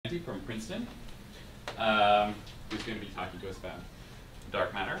Lisanti from Princeton, who's going to be talking to us about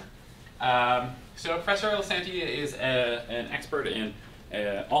dark matter. So Professor Lisanti is an expert in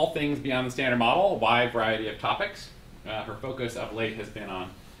all things beyond the standard model, a wide variety of topics. Her focus of late has been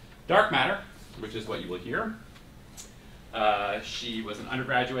on dark matter, which is what you will hear. She was an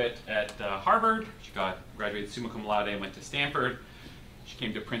undergraduate at Harvard. She graduated summa cum laude and went to Stanford. She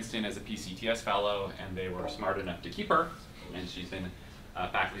came to Princeton as a PCTS fellow, and they were smart enough to keep her, and she's been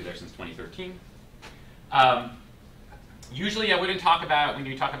faculty there since 2013. Usually I wouldn't talk about, when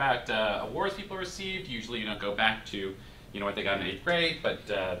you talk about awards people received, usually you don't go back to what they got in 8th grade,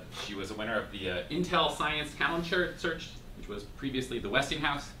 but she was a winner of the Intel Science Talent Search, which was previously the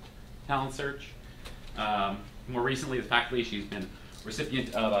Westinghouse Talent Search. More recently, as faculty, she's been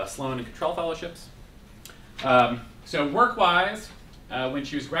recipient of Sloan and Cottrell Fellowships. So work-wise, when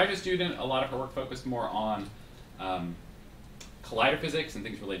she was a graduate student, a lot of her work focused more on collider physics and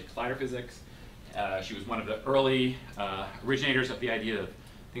things related to collider physics. She was one of the early originators of the idea of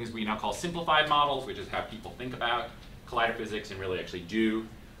things we now call simplified models, which is how people think about collider physics and really actually do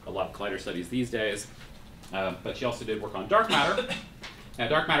a lot of collider studies these days. But she also did work on dark matter. Now,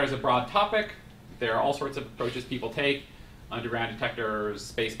 dark matter is a broad topic. There are all sorts of approaches people take: underground detectors,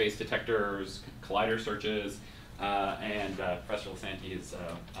 space-based detectors, collider searches, and Professor Lisanti has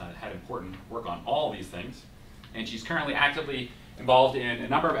had important work on all these things. And she's currently actively involved in a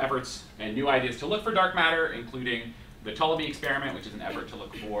number of efforts and new ideas to look for dark matter, including the Ptolemy experiment, which is an effort to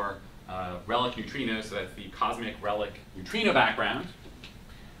look for relic neutrinos, so that's the cosmic relic neutrino background.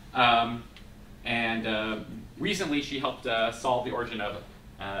 Recently she helped solve the origin of,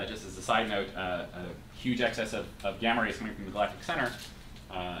 just as a side note, a huge excess of gamma rays coming from the galactic center,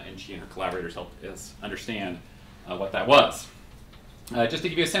 and she and her collaborators helped us understand what that was. Just to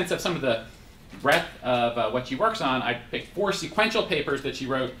give you a sense of some of the breadth of what she works on, I picked 4 sequential papers that she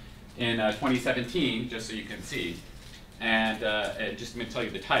wrote in 2017, just so you can see. And just going to tell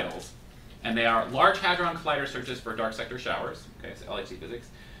you the titles. And they are Large Hadron Collider Searches for Dark Sector Showers, okay, so LHC physics.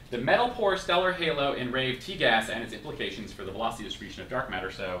 The Metal Poor Stellar Halo in Rave T-gas and its implications for the velocity distribution of dark matter,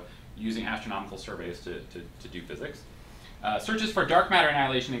 so using astronomical surveys to do physics. Searches for dark matter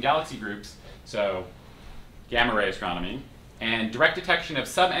annihilation in galaxy groups, so gamma ray astronomy. And direct detection of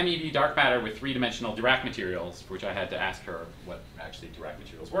sub-MeV dark matter with 3-dimensional Dirac materials, for which I had to ask her what actually Dirac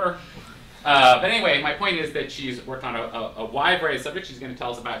materials were. But anyway, my point is that she's worked on a wide variety of subjects. She's going to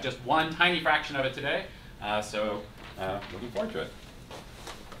tell us about just one tiny fraction of it today. Looking forward to it.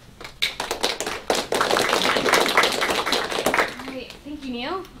 Great. Thank you,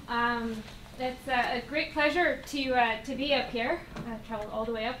 Neil. It's a great pleasure to be up here. I've traveled all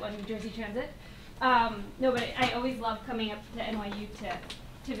the way up on New Jersey Transit. No, but I always love coming up to NYU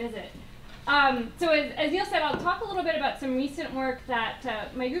to visit. So as Neil said, I'll talk a little bit about some recent work that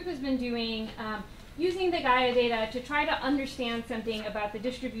my group has been doing using the Gaia data to try to understand something about the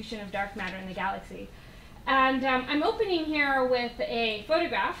distribution of dark matter in the galaxy. And I'm opening here with a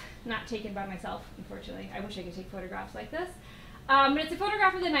photograph, not taken by myself, unfortunately. I wish I could take photographs like this. But it's a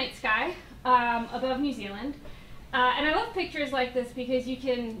photograph of the night sky above New Zealand. And I love pictures like this because you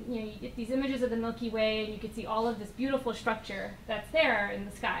get these images of the Milky Way, and you can see all of this beautiful structure that's there in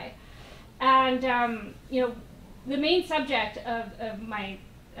the sky. And the main subject of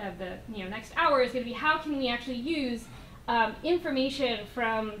the next hour is going to be how can we actually use information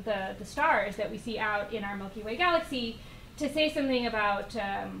from the stars that we see out in our Milky Way galaxy to say something about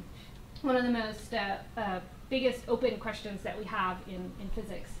one of the most biggest open questions that we have in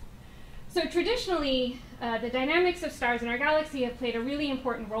physics. So traditionally, the dynamics of stars in our galaxy have played a really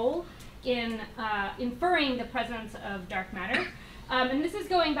important role in inferring the presence of dark matter. And this is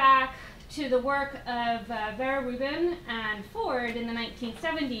going back to the work of Vera Rubin and Ford in the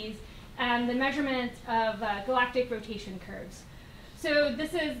 1970s and the measurement of galactic rotation curves. So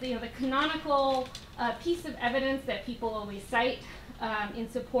this is the canonical piece of evidence that people always cite in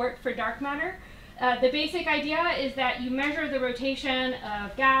support for dark matter. The basic idea is that you measure the rotation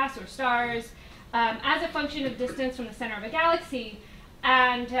of gas or stars as a function of distance from the center of a galaxy.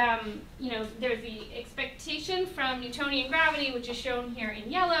 And there's the expectation from Newtonian gravity, which is shown here in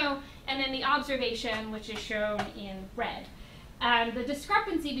yellow, and then the observation, which is shown in red. And the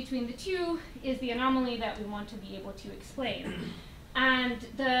discrepancy between the two is the anomaly that we want to be able to explain. And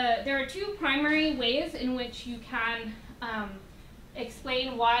there are 2 primary ways in which you can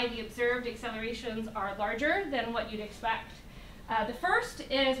explain why the observed accelerations are larger than what you'd expect. The first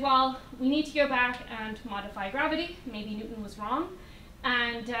is, well, we need to go back and modify gravity. Maybe Newton was wrong.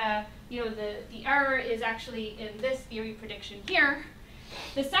 And the error is actually in this theory prediction here.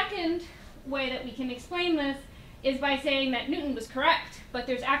 The second way that we can explain this is by saying that Newton was correct, but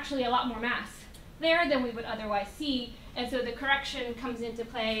there's actually a lot more mass there than we would otherwise see, and so the correction comes into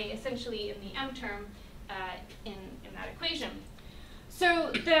play essentially in the M term in that equation.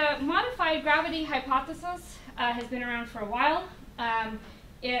 So the modified gravity hypothesis has been around for a while.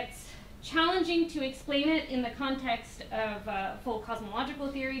 It's challenging to explain it in the context of full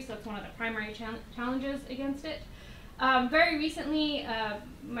cosmological theory, so it's one of the primary challenges against it. Very recently,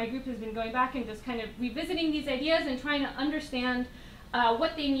 my group has been going back and just kind of revisiting these ideas and trying to understand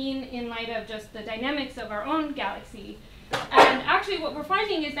what they mean in light of just the dynamics of our own galaxy. And actually what we're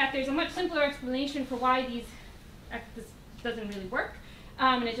finding is that there's a much simpler explanation for why this doesn't really work,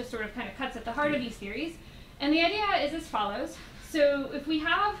 and it just sort of kind of cuts at the heart of these theories. And the idea is as follows. So if we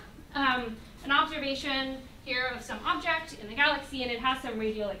have an observation here of some object in the galaxy and it has some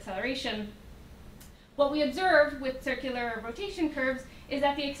radial acceleration, what we observe with circular rotation curves is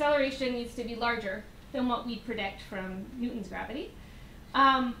that the acceleration needs to be larger than what we predict from Newton's gravity.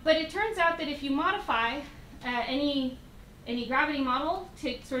 But it turns out that if you modify any gravity model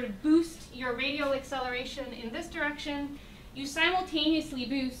to sort of boost your radial acceleration in this direction, you simultaneously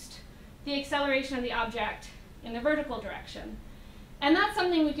boost the acceleration of the object in the vertical direction. And that's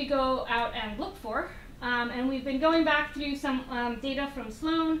something we could go out and look for. And we've been going back through some data from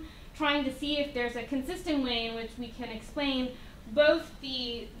Sloan, trying to see if there's a consistent way in which we can explain both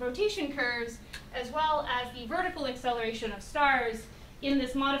the rotation curves as well as the vertical acceleration of stars in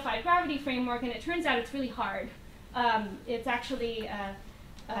this modified gravity framework, and it turns out it's really hard. It's actually,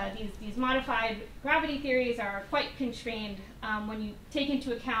 these modified gravity theories are quite constrained when you take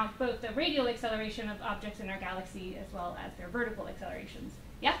into account both the radial acceleration of objects in our galaxy as well as their vertical accelerations.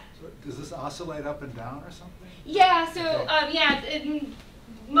 Yeah? So does this oscillate up and down or something? Yeah, so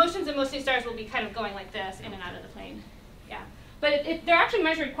motions of most of these stars will be kind of going like this, in and out of the plane. Yeah. But they're actually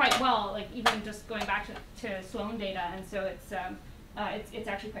measured quite well, like even just going back to Sloan data, and so it's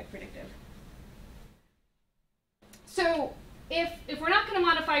actually quite predictive. So if we're not going to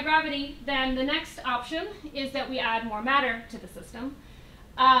modify gravity, then the next option is that we add more matter to the system.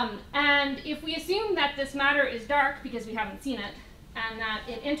 And if we assume that this matter is dark because we haven't seen it, and that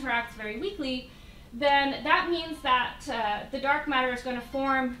it interacts very weakly, then that means that the dark matter is going to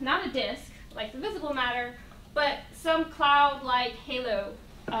form not a disk, like the visible matter, but some cloud-like halo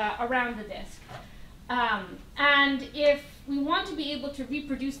around the disk. And if we want to be able to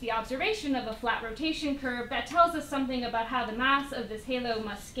reproduce the observation of a flat rotation curve, that tells us something about how the mass of this halo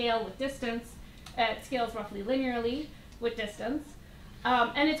must scale with distance. It scales roughly linearly with distance.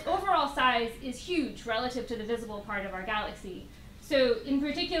 And its overall size is huge relative to the visible part of our galaxy. So in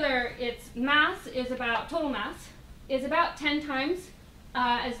particular, its mass is about, total mass, is about 10 times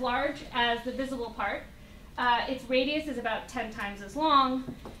as large as the visible part. Its radius is about 10 times as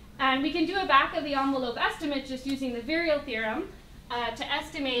long. And we can do a back of the envelope estimate just using the virial theorem to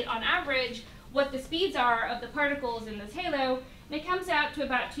estimate on average what the speeds are of the particles in this halo, and it comes out to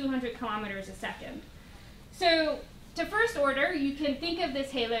about 200 kilometers a second. So to first order, you can think of this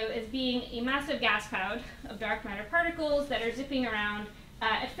halo as being a massive gas cloud of dark matter particles that are zipping around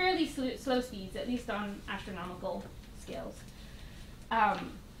at fairly slow speeds, at least on astronomical scales.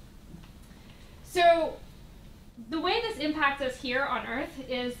 So the way this impacts us here on Earth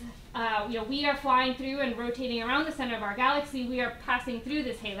is, we are flying through and rotating around the center of our galaxy. We are passing through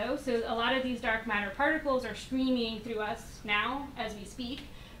this halo, so a lot of these dark matter particles are streaming through us now as we speak.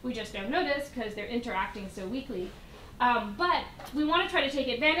 We just don't notice because they're interacting so weakly. But we want to try to take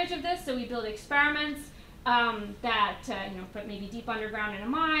advantage of this, so we build experiments that put maybe deep underground in a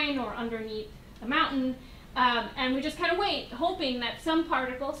mine or underneath a mountain, and we just kind of wait, hoping that some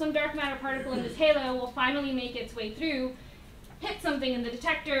particle, some dark matter particle in this halo will finally make its way through, hit something in the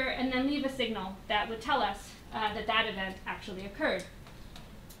detector, and then leave a signal that would tell us that event actually occurred.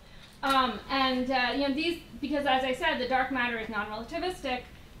 Because as I said, the dark matter is non-relativistic,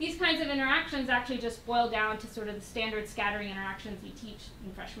 these kinds of interactions actually just boil down to sort of the standard scattering interactions we teach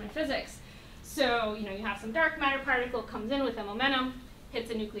in freshman physics. So, you have some dark matter particle comes in with a momentum, hits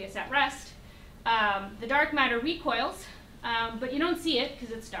a nucleus at rest. The dark matter recoils, but you don't see it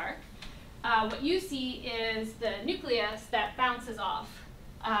because it's dark. What you see is the nucleus that bounces off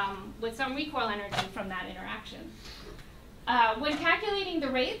with some recoil energy from that interaction. When calculating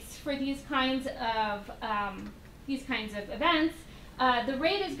the rates for these kinds of events, the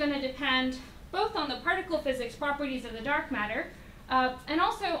rate is going to depend both on the particle physics properties of the dark matter and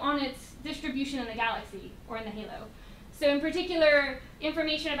also on its distribution in the galaxy or in the halo. So in particular,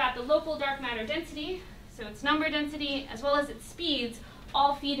 information about the local dark matter density, so its number density, as well as its speeds,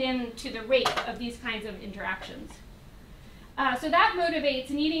 all feed into the rate of these kinds of interactions. So that motivates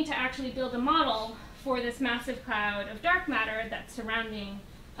needing to actually build a model for this massive cloud of dark matter that's surrounding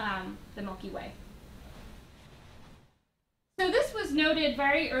the Milky Way. So this was noted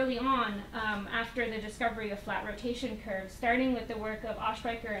very early on after the discovery of flat rotation curves, starting with the work of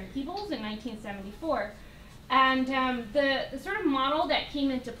Oestreicher and Peebles in 1974. And the sort of model that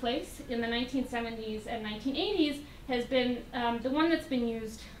came into place in the 1970s and 1980s has been the one that's been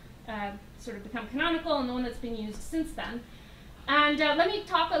used, sort of become canonical, and the one that's been used since then. And let me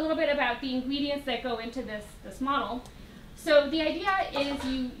talk a little bit about the ingredients that go into this model. So the idea is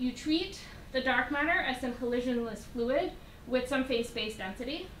you treat the dark matter as some collisionless fluid with some phase space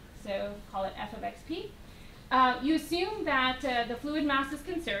density, so call it f of xp. You assume that the fluid mass is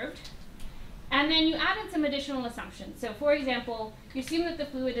conserved, and then you add in some additional assumptions. So for example, you assume that the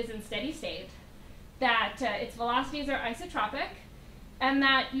fluid is in steady state, that its velocities are isotropic, and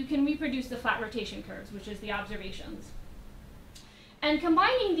that you can reproduce the flat rotation curves, which is the observations. And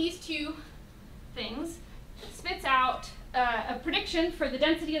combining these two things spits out a prediction for the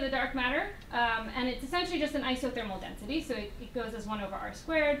density of the dark matter, and it's essentially just an isothermal density, so it goes as 1 over r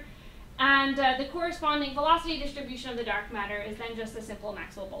squared. And the corresponding velocity distribution of the dark matter is then just a simple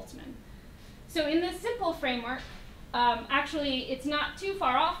Maxwell-Boltzmann. So in this simple framework, actually it's not too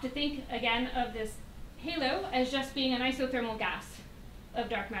far off to think again of this halo as just being an isothermal gas of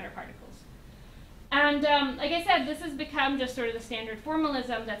dark matter particles. And like I said, this has become just sort of the standard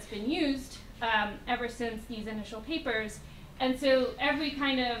formalism that's been used ever since these initial papers. And so every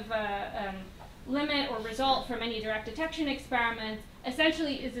kind of limit or result from any direct detection experiment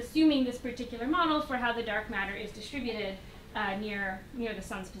essentially is assuming this particular model for how the dark matter is distributed near the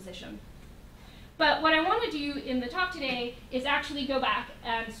sun's position. But what I want to do in the talk today is actually go back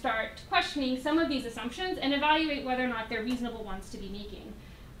and start questioning some of these assumptions and evaluate whether or not they're reasonable ones to be making.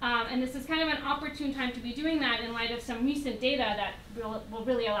 And this is kind of an opportune time to be doing that in light of some recent data that will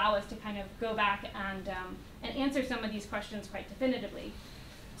really allow us to kind of go back and answer some of these questions quite definitively.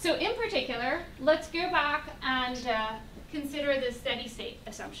 So in particular, let's go back and consider the steady state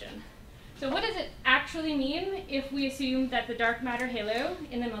assumption. So what does it actually mean if we assume that the dark matter halo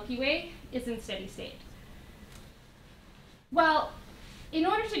in the Milky Way is in steady state? Well, in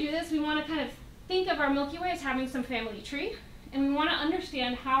order to do this, we want to kind of think of our Milky Way as having some family tree, and we want to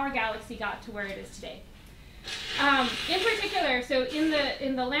understand how our galaxy got to where it is today. In particular, so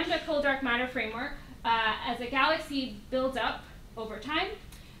in the lambda cold dark matter framework, as a galaxy builds up over time,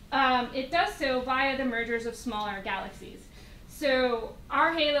 it does so via the mergers of smaller galaxies. So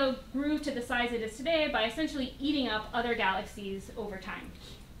our halo grew to the size it is today by essentially eating up other galaxies over time.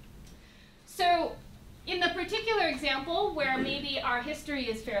 So in the particular example where maybe our history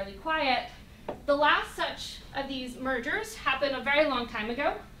is fairly quiet, the last such of these mergers happened a very long time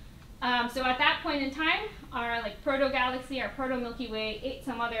ago. So at that point in time, our proto-galaxy, our proto-Milky Way, ate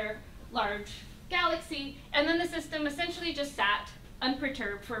some other large galaxy, and then the system essentially just sat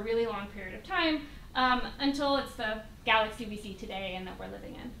unperturbed for a really long period of time until it's the galaxy we see today and that we're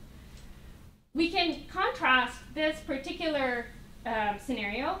living in. We can contrast this particular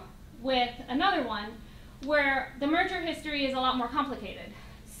scenario with another one where the merger history is a lot more complicated.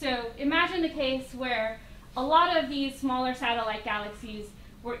 So imagine the case where a lot of these smaller satellite galaxies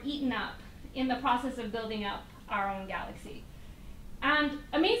were eaten up in the process of building up our own galaxy. And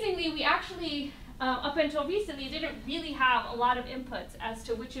amazingly, we actually, up until recently, didn't really have a lot of inputs as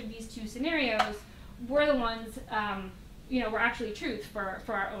to which of these two scenarios were the ones were actually truth for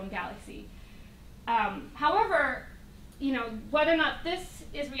our own galaxy. However, whether or not this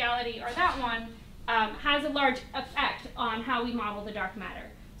is reality or that one has a large effect on how we model the dark matter.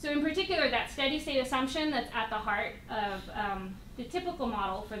 So in particular, that steady state assumption that's at the heart of the typical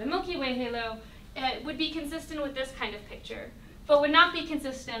model for the Milky Way halo would be consistent with this kind of picture, but would not be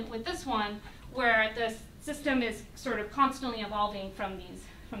consistent with this one where the system is sort of constantly evolving from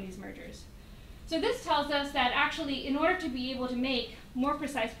these mergers. So this tells us that actually, in order to be able to make more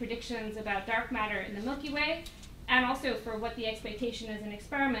precise predictions about dark matter in the Milky Way, and also for what the expectation is in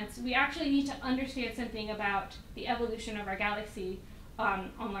experiments, we actually need to understand something about the evolution of our galaxy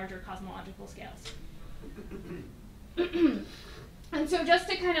on larger cosmological scales. And so just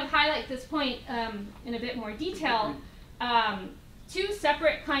to kind of highlight this point in a bit more detail, two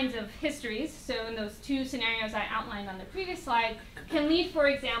separate kinds of histories, so in those two scenarios I outlined on the previous slide, can lead, for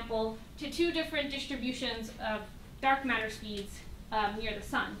example, to two different distributions of dark matter speeds near the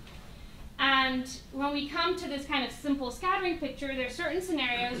sun. And when we come to this kind of simple scattering picture, there are certain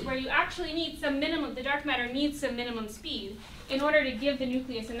scenarios where you actually need some minimum, the dark matter needs some minimum speed in order to give the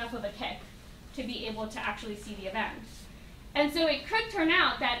nucleus enough of a kick to be able to actually see the event. And so it could turn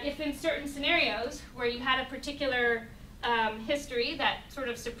out that if in certain scenarios where you had a particular history that sort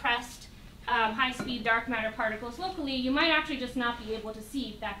of suppressed high-speed dark matter particles locally, you might actually just not be able to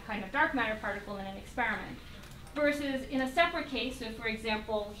see that kind of dark matter particle in an experiment. Versus in a separate case, so for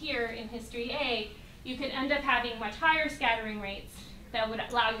example, here in history A, you could end up having much higher scattering rates that would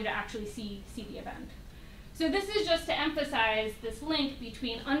allow you to actually see the event. So this is just to emphasize this link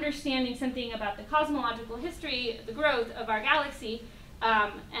between understanding something about the cosmological history, the growth of our galaxy,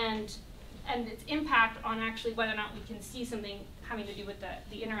 and its impact on actually whether or not we can see something having to do with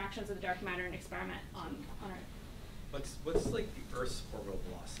the interactions of the dark matter and experiment on Earth. What's like the Earth's orbital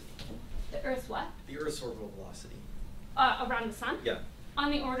velocity? The Earth's what? The Earth's orbital velocity. Around the sun? Yeah. On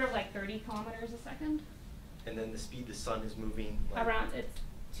the order of like 30 kilometers a second. And then the speed the sun is moving? Like, around, it's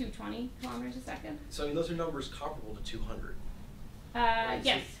 220 kilometers a second. So I mean, those are numbers comparable to 200. Right?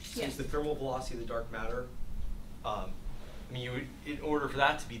 Yes. Yes. Since the thermal velocity of the dark matter, I mean, you would, in order for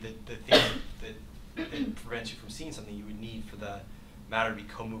that to be the thing that prevents you from seeing something, you would need for the matter to be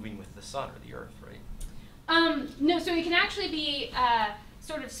co-moving with the sun or the Earth, right? No, so it can actually be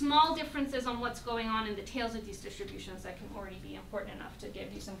sort of small differences on what's going on in the tails of these distributions that can already be important enough to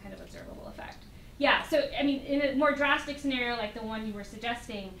give you some kind of observable effect. Yeah, so I mean, in a more drastic scenario like the one you were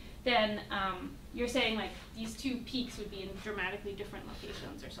suggesting, then you're saying like these two peaks would be in dramatically different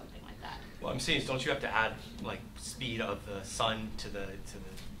locations or something like that. Well, I'm saying is, don't you have to add like speed of the sun to the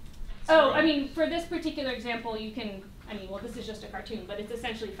Oh, I mean, for this particular example, you can, I mean, well, this is just a cartoon, but it's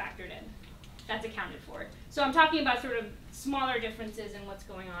essentially factored in. That's accounted for. So I'm talking about sort of smaller differences in what's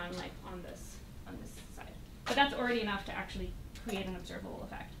going on, like on this side. But that's already enough to actually create an observable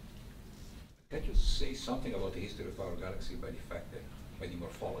effect. Can you say something about the history of our galaxy by the fact that, by the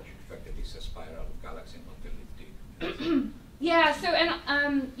morphology, the fact that it's a spiral of galaxy and not the Yeah. So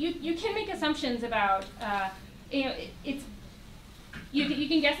and you can make assumptions about you know it's you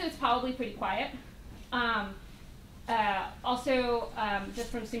can guess that it's probably pretty quiet. Also, just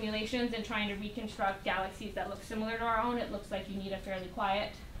from simulations and trying to reconstruct galaxies that look similar to our own, it looks like you need a fairly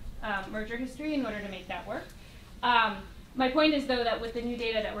quiet merger history in order to make that work. My point is, though, that with the new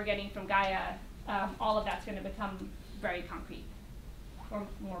data that we're getting from Gaia, all of that's going to become very concrete, or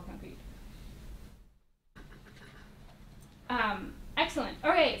more concrete. Excellent.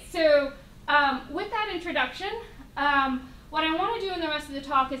 Okay, so with that introduction, what I want to do in the rest of the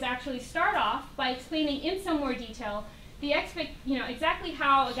talk is actually start off by explaining in some more detail the exactly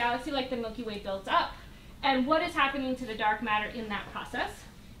how a galaxy like the Milky Way builds up and what is happening to the dark matter in that process.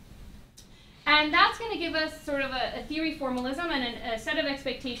 And that's going to give us sort of a theory formalism and a set of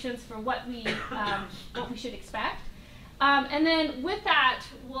expectations for what we should expect. And then with that,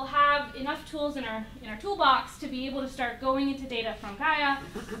 we'll have enough tools in our toolbox to be able to start going into data from Gaia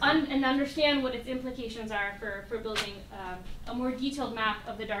and understand what its implications are for building a more detailed map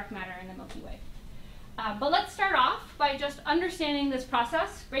of the dark matter in the Milky Way. But let's start off by just understanding this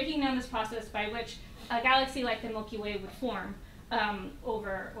process, breaking down this process by which a galaxy like the Milky Way would form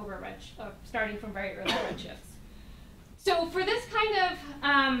starting from very early redshifts. So for this kind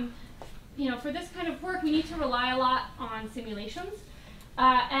of work, we need to rely a lot on simulations.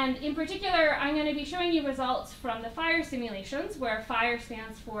 And in particular, I'm going to be showing you results from the FIRE simulations, where FIRE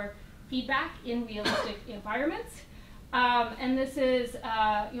stands for feedback in realistic environments. And this is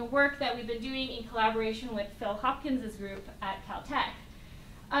work that we've been doing in collaboration with Phil Hopkins' group at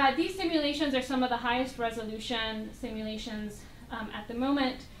Caltech. These simulations are some of the highest resolution simulations at the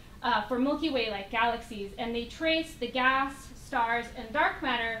moment for Milky Way-like galaxies, and they trace the gas, stars, and dark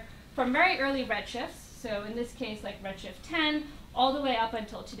matter from very early redshifts, so in this case like redshift 10, all the way up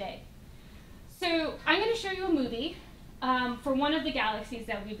until today. So I'm going to show you a movie for one of the galaxies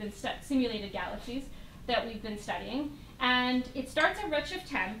that we've been simulated galaxies that we've been studying, and it starts at redshift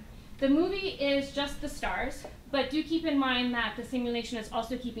 10. The movie is just the stars, but do keep in mind that the simulation is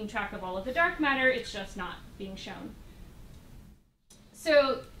also keeping track of all of the dark matter, it's just not being shown.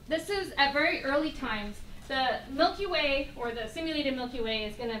 So this is at very early times. The Milky Way, or the simulated Milky Way,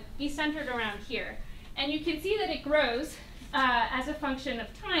 is going to be centered around here. And you can see that it grows as a function of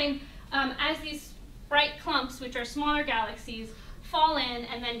time as these bright clumps, which are smaller galaxies, fall in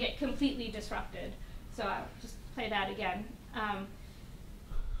and then get completely disrupted. So I'll just play that again.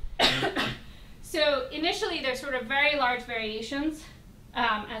 So initially, there's sort of very large variations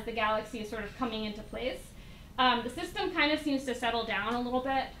as the galaxy is sort of coming into place. The system kind of seems to settle down a little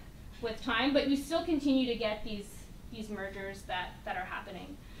bit with time, but you still continue to get these mergers that are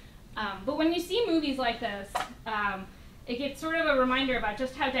happening. But when you see movies like this, it gets sort of a reminder about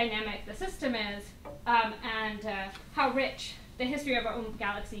just how dynamic the system is and how rich the history of our own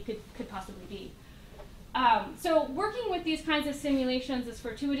galaxy could possibly be. So working with these kinds of simulations is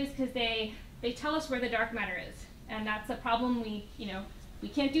fortuitous because they tell us where the dark matter is, and that's a problem we We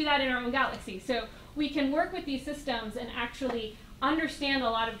can't do that in our own galaxy. So we can work with these systems and actually understand a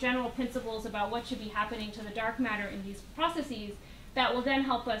lot of general principles about what should be happening to the dark matter in these processes that will then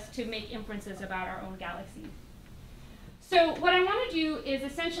help us to make inferences about our own galaxy. So what I want to do is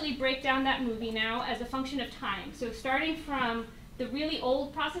essentially break down that movie now as a function of time. So starting from the really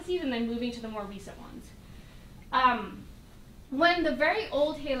old processes and then moving to the more recent ones. When the very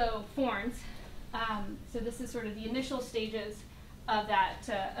old halo forms, so this is sort of the initial stages of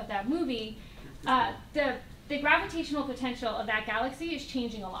that movie, the gravitational potential of that galaxy is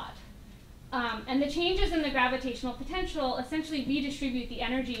changing a lot. And the changes in the gravitational potential essentially redistribute the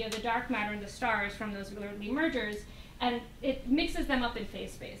energy of the dark matter and the stars from those early mergers, and it mixes them up in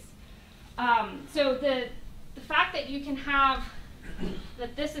phase space. So the fact that you can have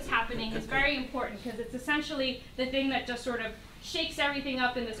that this is happening is very important because it's essentially the thing that just sort of shakes everything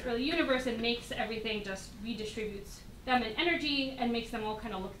up in this early universe and makes everything just redistributes them in energy and makes them all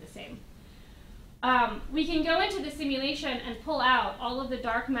kind of look the same. We can go into the simulation and pull out all of the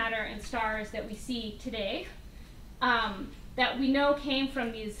dark matter and stars that we see today that we know came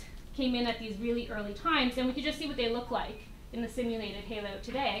in at these really early times, and we can just see what they look like in the simulated halo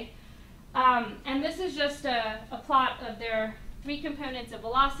today. And this is just a plot of their three components of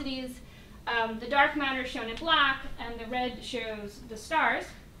velocities. The dark matter shown in black, and the red shows the stars.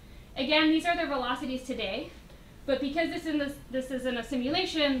 Again, these are their velocities today. But because this is in a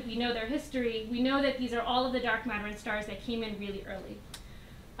simulation, we know their history. We know that these are all of the dark matter and stars that came in really early.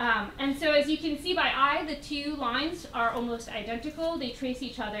 And so as you can see by eye, the two lines are almost identical. They trace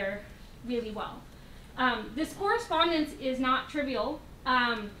each other really well. This correspondence is not trivial.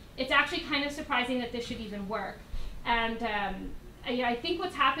 It's actually kind of surprising that this should even work. And I think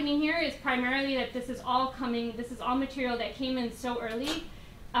what's happening here is primarily that this is all material that came in so early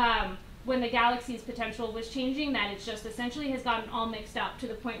when the galaxy's potential was changing, that it's just essentially has gotten all mixed up to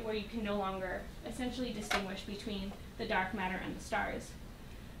the point where you can no longer essentially distinguish between the dark matter and the stars.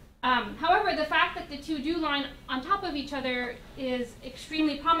 However, the fact that the two do line on top of each other is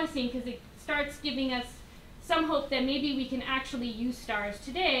extremely promising because it starts giving us some hope that maybe we can actually use stars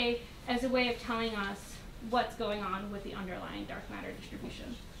today as a way of telling us what's going on with the underlying dark matter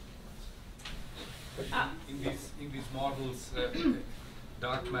distribution. But in these models,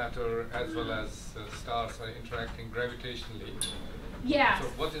 dark matter as well as stars are interacting gravitationally. Yeah. So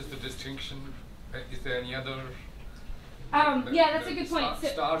what is the distinction? Is there any other? Yeah, that's a good point.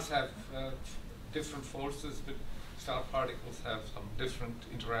 Stars have different forces, but star particles have some different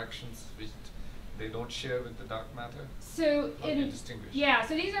interactions which they don't share with the dark matter. So how do you distinguish? Yeah,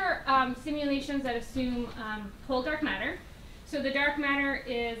 so these are simulations that assume whole dark matter. So the dark matter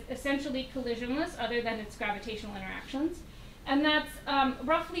is essentially collisionless other than its gravitational interactions. And that's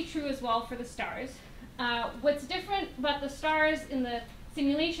roughly true as well for the stars. What's different about the stars in the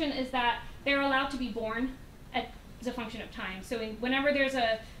simulation is that they're allowed to be born as a function of time. So whenever there's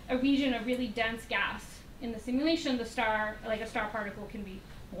a region of really dense gas in the simulation, the star, like a star particle, can be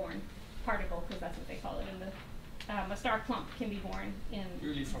born. Particle, because that's what they call it in the, a star clump can be born in.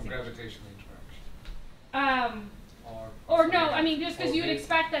 Really from gravitational interaction? Or no, I mean, just because you would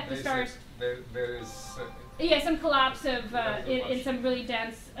expect that the stars. There is. Yeah, some collapse of in some really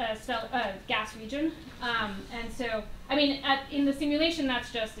dense gas region, and so I mean, in the simulation,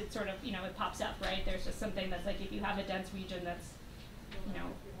 that's just it sort of it pops up, right? There's just something that's like if you have a dense region that's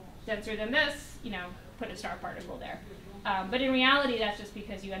denser than this, put a star particle there. But in reality, that's just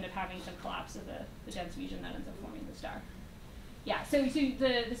because you end up having some collapse of the dense region that ends up forming the star. Yeah, so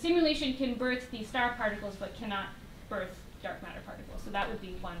the simulation can birth these star particles, but cannot birth dark matter particles. So that would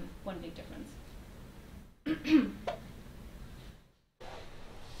be one big difference.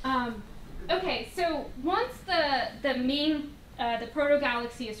 Okay, so once the main the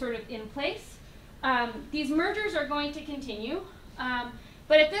proto-galaxy is sort of in place, these mergers are going to continue.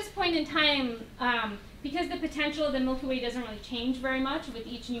 But at this point in time, because the potential of the Milky Way doesn't really change very much with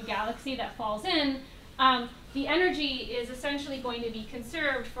each new galaxy that falls in, the energy is essentially going to be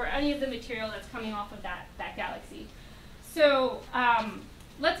conserved for any of the material that's coming off of that galaxy. So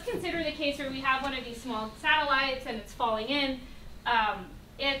let's consider the case where we have one of these small satellites and it's falling in.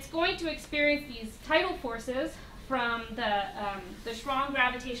 It's going to experience these tidal forces from the strong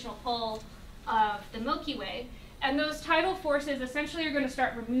gravitational pull of the Milky Way. And those tidal forces essentially are going to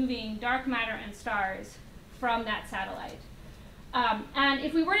start removing dark matter and stars from that satellite. And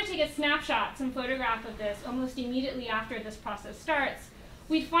if we were to take a snapshot, some photograph of this almost immediately after this process starts,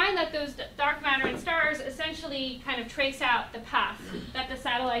 we'd find that those dark matter and stars essentially kind of trace out the path that the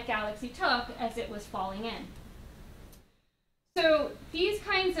satellite galaxy took as it was falling in. So these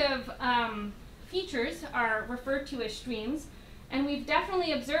kinds of features are referred to as streams. And we've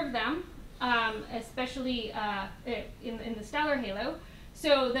definitely observed them, especially in the stellar halo.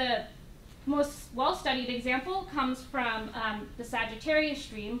 So the most well-studied example comes from the Sagittarius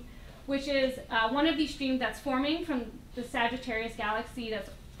stream, which is one of these streams that's forming from the Sagittarius galaxy that's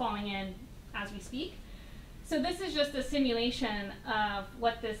falling in as we speak. So this is just a simulation of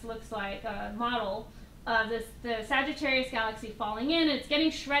what this looks like, a model of the Sagittarius galaxy falling in. It's getting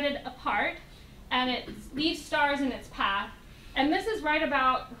shredded apart, and it leaves stars in its path. And this is right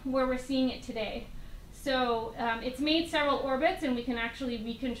about where we're seeing it today. So it's made several orbits, and we can actually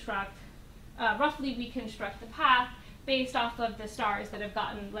reconstruct, roughly reconstruct the path based off of the stars that have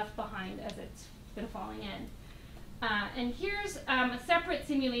gotten left behind as it's been falling in. And here's a separate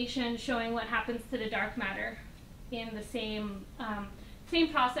simulation showing what happens to the dark matter in the same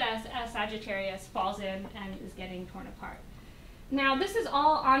process as Sagittarius falls in and is getting torn apart. Now, this is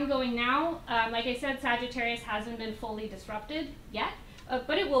all ongoing now. Like I said, Sagittarius hasn't been fully disrupted yet,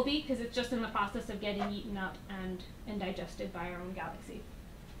 but it will be because it's just in the process of getting eaten up and digested by our own galaxy.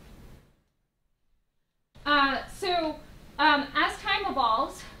 As time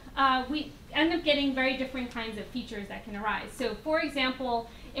evolves, we end up getting very different kinds of features that can arise. So, for example,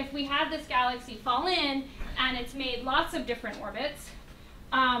 if we had this galaxy fall in and it's made lots of different orbits,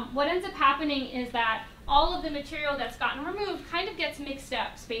 what ends up happening is that all of the material that's gotten removed kind of gets mixed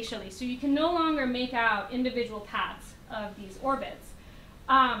up spatially. So you can no longer make out individual paths of these orbits.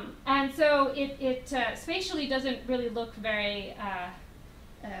 And so it spatially doesn't really look very,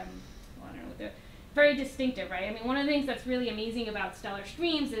 very distinctive, right? I mean, one of the things that's really amazing about stellar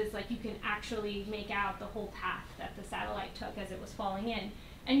streams is like you can actually make out the whole path that the satellite took as it was falling in.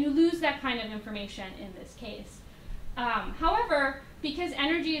 And you lose that kind of information in this case. However, because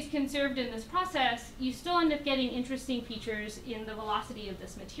energy is conserved in this process, you still end up getting interesting features in the velocity of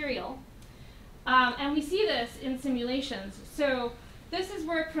this material. And we see this in simulations. So this is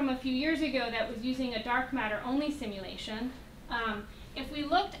work from a few years ago that was using a dark matter only simulation. If we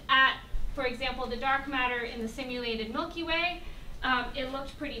looked at, for example, the dark matter in the simulated Milky Way, it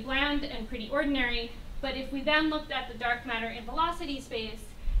looked pretty bland and pretty ordinary. But if we then looked at the dark matter in velocity space,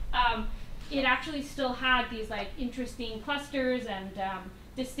 it actually still had these like interesting clusters and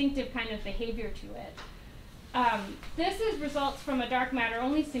distinctive kind of behavior to it. This is results from a dark matter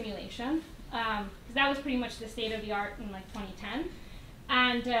only simulation, because that was pretty much the state of the art in like 2010.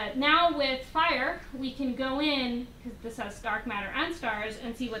 And now with FIRE, we can go in, because this has dark matter and stars,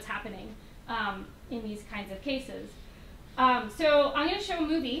 and see what's happening in these kinds of cases. So I'm going to show a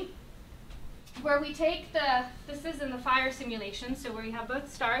movie where we take this is in the FIRE simulation, so where you have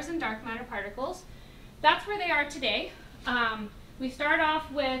both stars and dark matter particles. That's where they are today. We start off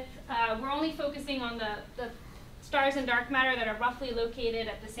with, we're only focusing on the stars and dark matter that are roughly located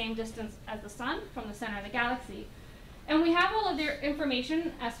at the same distance as the sun from the center of the galaxy. And we have all of their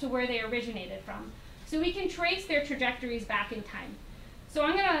information as to where they originated from. So we can trace their trajectories back in time. So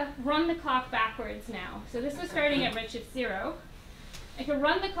I'm going to run the clock backwards now. So this is starting at redshift 0. I can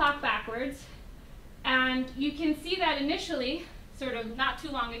run the clock backwards. And you can see that initially, sort of not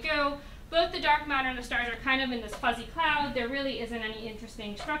too long ago, both the dark matter and the stars are kind of in this fuzzy cloud. There really isn't any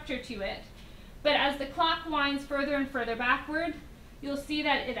interesting structure to it. But as the clock winds further and further backward, you'll see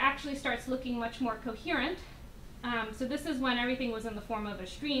that it actually starts looking much more coherent. So this is when everything was in the form of a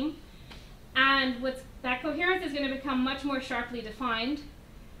stream. And that coherence is going to become much more sharply defined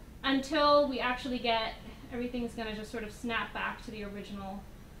until we actually get, everything's going to just sort of snap back to the original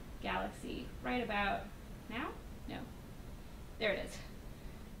galaxy right about now? No. There it is.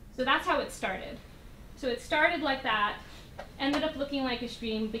 So that's how it started. So it started like that, ended up looking like a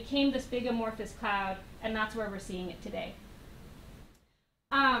stream, became this big amorphous cloud, and that's where we're seeing it today.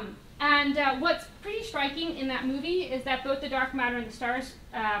 What's pretty striking in that movie is that both the dark matter and the stars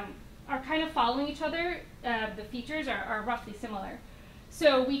are kind of following each other. The features are roughly similar.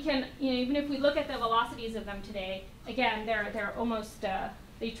 So we can, even if we look at the velocities of them today, again, they're almost,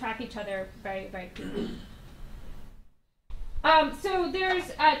 they track each other very, very quickly. So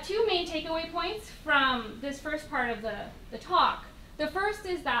there's two main takeaway points from this first part of the talk. The first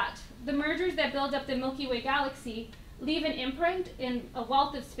is that the mergers that build up the Milky Way galaxy leave an imprint in a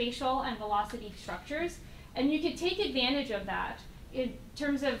wealth of spatial and velocity structures, and you could take advantage of that in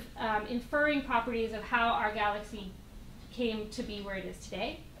terms of inferring properties of how our galaxy came to be where it is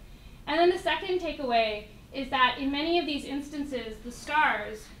today. And then the second takeaway is that in many of these instances, the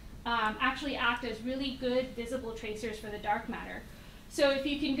stars actually act as really good visible tracers for the dark matter. So if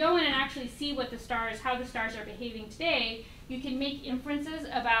you can go in and actually see what how the stars are behaving today, you can make inferences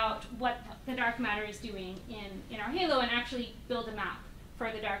about what the dark matter is doing in our halo and actually build a map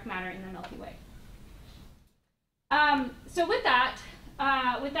for the dark matter in the Milky Way. So with that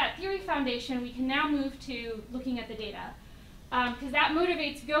theory foundation, we can now move to looking at the data, because that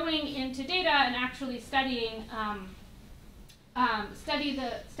motivates going into data and actually studying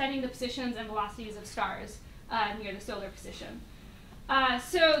the positions and velocities of stars near the solar position.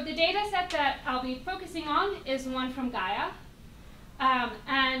 So the data set that I'll be focusing on is one from Gaia.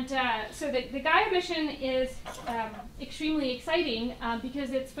 So the Gaia mission is extremely exciting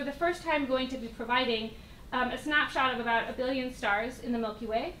because it's for the first time going to be providing a snapshot of about 1 billion stars in the Milky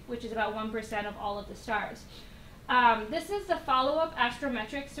Way, which is about 1% of all of the stars. This is the follow-up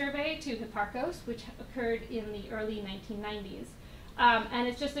astrometric survey to Hipparcos, which occurred in the early 1990s. And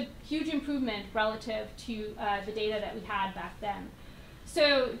it's just a huge improvement relative to the data that we had back then.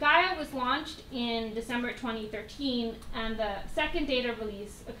 So Gaia was launched in December 2013, and the second data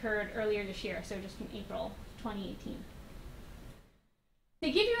release occurred earlier this year, so just in April 2018. To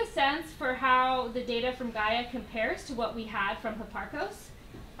give you a sense for how the data from Gaia compares to what we had from Hipparcos,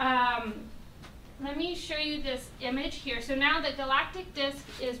 let me show you this image here. So now the galactic disk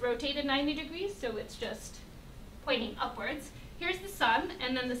is rotated 90 degrees, so it's just pointing upwards. Here's the sun,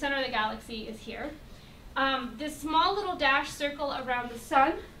 and then the center of the galaxy is here. This small little dashed circle around the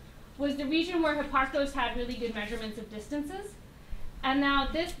sun was the region where Hipparcos had really good measurements of distances. And now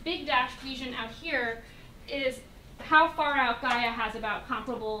this big dashed region out here is how far out Gaia has about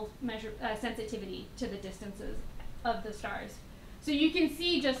comparable sensitivity to the distances of the stars. So you can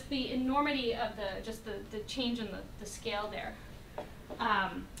see just the enormity of the change in the scale there.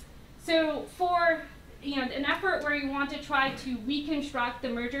 So for an effort where you want to try to reconstruct the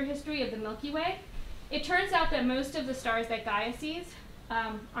merger history of the Milky Way, it turns out that most of the stars that Gaia sees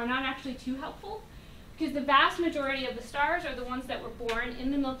are not actually too helpful, because the vast majority of the stars are the ones that were born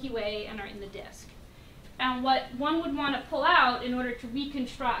in the Milky Way and are in the disk. And what one would want to pull out in order to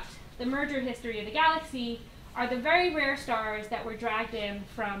reconstruct the merger history of the galaxy are the very rare stars that were dragged in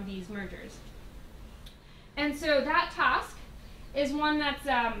from these mergers. And so that task is one that's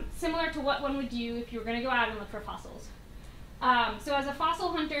similar to what one would do if you were going to go out and look for fossils. So as a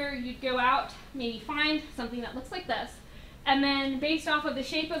fossil hunter, you'd go out, maybe find something that looks like this, and then based off of the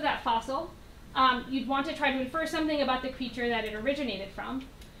shape of that fossil, you'd want to try to infer something about the creature that it originated from.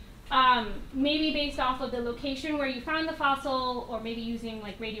 Maybe based off of the location where you found the fossil, or maybe using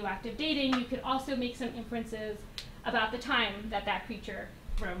like radioactive dating, you could also make some inferences about the time that that creature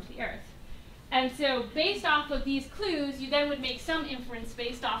roamed the Earth. And so based off of these clues, you then would make some inference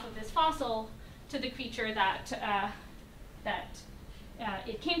based off of this fossil to the creature that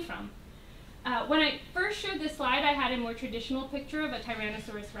it came from. When I first showed this slide, I had a more traditional picture of a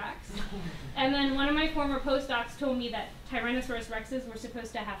Tyrannosaurus rex. And then one of my former postdocs told me that Tyrannosaurus rexes were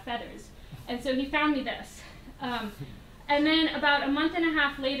supposed to have feathers. And so he found me this. And then about a month and a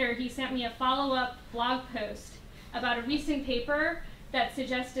half later, he sent me a follow-up blog post about a recent paper that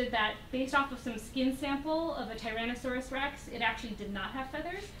suggested that based off of some skin sample of a Tyrannosaurus rex, it actually did not have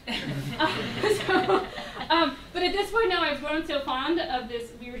feathers. But at this point now, I've grown so fond of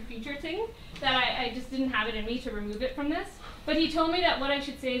this weird creature thing that I just didn't have it in me to remove it from this. But he told me that what I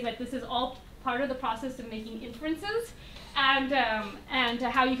should say is that this is all part of the process of making inferences, and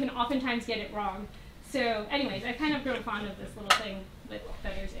how you can oftentimes get it wrong. So anyways, I've kind of grown fond of this little thing with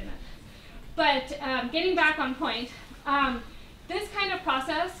feathers in it. But getting back on point, this kind of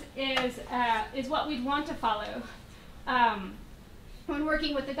process is what we'd want to follow when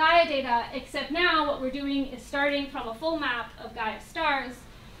working with the Gaia data, except now what we're doing is starting from a full map of Gaia stars,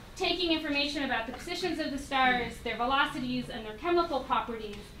 taking information about the positions of the stars, their velocities, and their chemical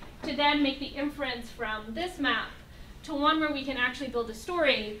properties, to then make the inference from this map to one where we can actually build a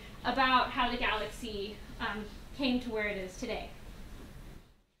story about how the galaxy came to where it is today.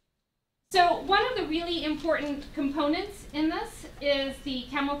 So one of the really important components in this is the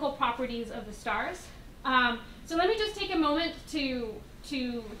chemical properties of the stars. So let me just take a moment to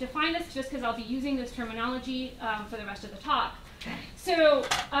define this, just because I'll be using this terminology for the rest of the talk. So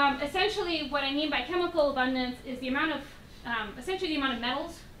essentially what I mean by chemical abundance is the amount of, essentially the amount of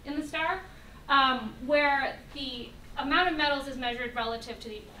metals in the star, where the amount of metals is measured relative to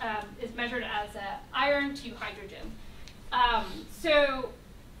the, is measured as iron to hydrogen. So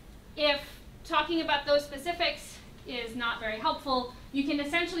if talking about those specifics is not very helpful, you can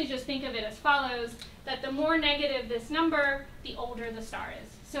essentially just think of it as follows, that the more negative this number, the older the star is.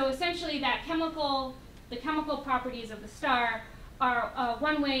 So essentially that the chemical properties of the star are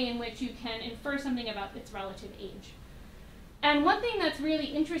one way in which you can infer something about its relative age. And one thing that's really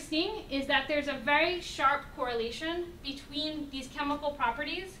interesting is that there's a very sharp correlation between these chemical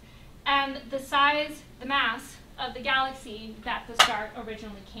properties and the size, the mass of the galaxy that the star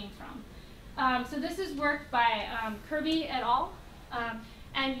originally came from. So this is work by Kirby et al.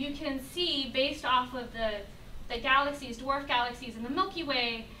 And you can see, based off of the galaxies, dwarf galaxies in the Milky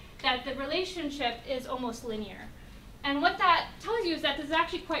Way, that the relationship is almost linear. And what that tells you is that this is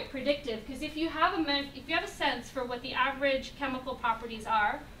actually quite predictive, because if you have a sense for what the average chemical properties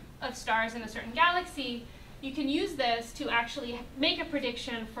are of stars in a certain galaxy, you can use this to actually make a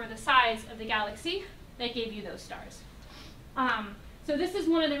prediction for the size of the galaxy that gave you those stars. So this is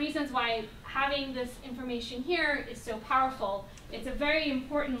one of the reasons why having this information here is so powerful. It's a very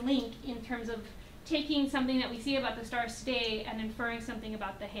important link in terms of taking something that we see about the stars today and inferring something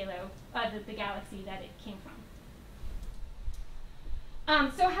about the halo, the galaxy that it came from.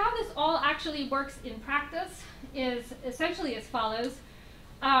 So how this all actually works in practice is essentially as follows.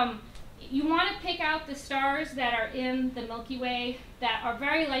 You want to pick out the stars that are in the Milky Way that are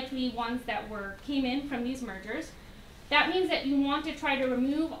very likely ones that came in from these mergers. That means that you want to try to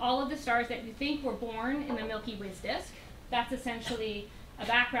remove all of the stars that you think were born in the Milky Way's disk. That's essentially a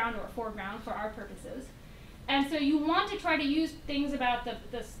background or a foreground for our purposes. And so you want to try to use things about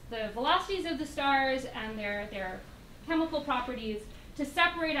the velocities of the stars and their chemical properties to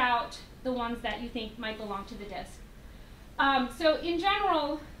separate out the ones that you think might belong to the disk. So in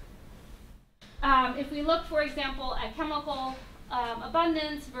general, if we look, for example, at chemical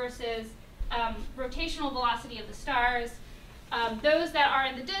abundance versus rotational velocity of the stars, those that are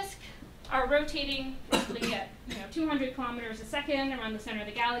in the disk are rotating roughly at 200 kilometers a second around the center of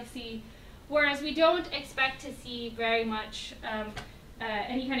the galaxy, whereas we don't expect to see very much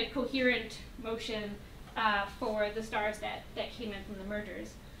any kind of coherent motion for the stars that came in from the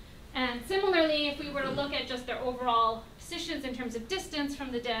mergers. And similarly, if we were to look at just their overall positions in terms of distance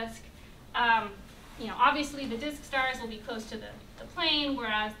from the disk, obviously the disk stars will be close to the plane,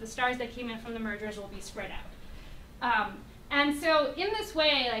 whereas the stars that came in from the mergers will be spread out. And so in this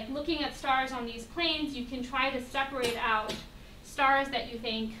way, like looking at stars on these planes, you can try to separate out stars that you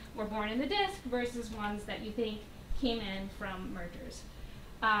think were born in the disk versus ones that you think came in from mergers.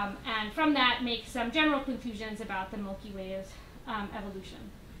 And from that, make some general conclusions about the Milky Way's evolution.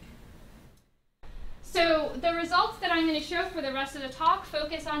 So the results that I'm going to show for the rest of the talk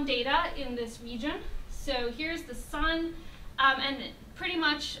focus on data in this region. So here's the sun, and pretty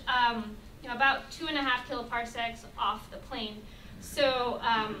much about 2.5 kiloparsecs off the plane. So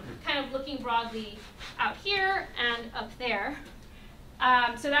kind of looking broadly out here and up there.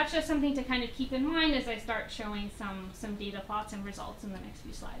 So that's just something to kind of keep in mind as I start showing some data plots and results in the next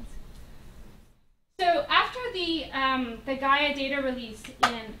few slides. So after the Gaia data release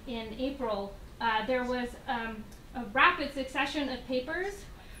in April, there was a rapid succession of papers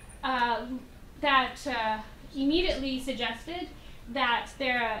that immediately suggested that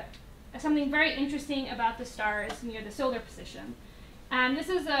there something very interesting about the stars near the solar position. And this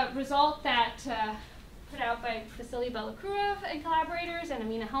is a result that put out by Vasily Belakurov and collaborators and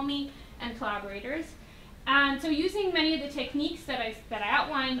Amina Helmi and collaborators. And so using many of the techniques that I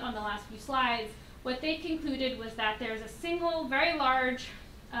outlined on the last few slides, what they concluded was that there's a single very large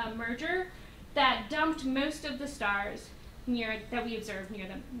merger that dumped most of the stars that we observed near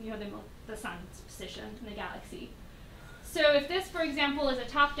the sun's position in the galaxy. So if this, for example, is a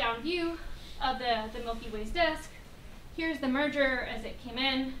top-down view of the Milky Way's disk, here's the merger as it came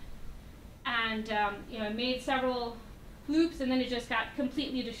in, and it made several loops, and then it just got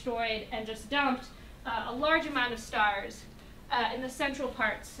completely destroyed and just dumped a large amount of stars in the central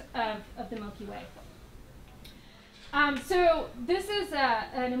parts of the Milky Way. So this is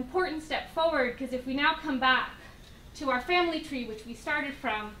an important step forward, because if we now come back to our family tree, which we started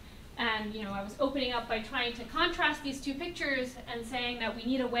from, and I was opening up by trying to contrast these two pictures and saying that we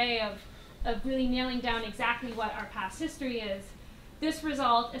need a way of really nailing down exactly what our past history is, this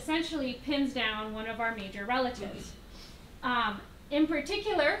result essentially pins down one of our major relatives. In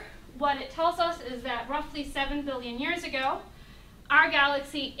particular, what it tells us is that roughly 7 billion years ago, our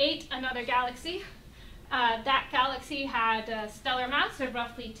galaxy ate another galaxy. That galaxy had a stellar mass of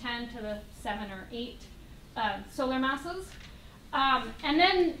roughly 10 to the 7 or 8 solar masses. And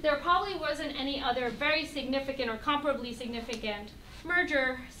then there probably wasn't any other very significant or comparably significant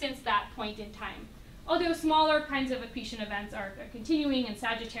merger since that point in time. Although smaller kinds of accretion events are continuing, and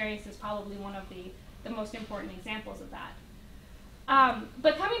Sagittarius is probably one of the most important examples of that.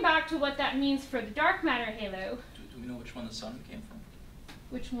 But coming back to what that means for the dark matter halo. Do we know which one the sun came from?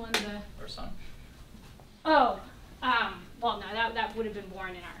 Which one Our sun? Oh, well, no, that would have been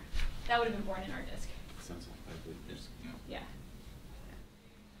born in our disk. Sounds like I believe this. Yeah.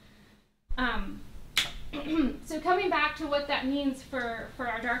 So coming back to what that means for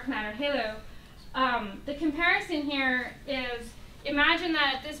our dark matter halo, the comparison here is imagine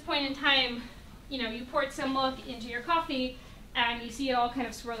that at this point in time, you poured some milk into your coffee and you see it all kind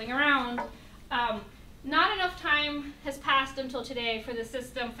of swirling around. Not enough time has passed until today for the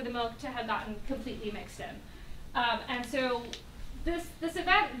system, for the milk to have gotten completely mixed in. And so this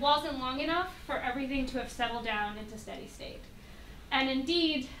event wasn't long enough for everything to have settled down into steady state. And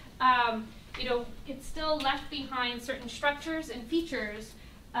indeed, it still left behind certain structures and features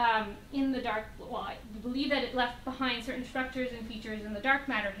in the dark, well, I believe that it left behind certain structures and features in the dark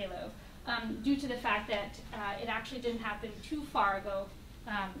matter halo due to the fact that it actually didn't happen too far ago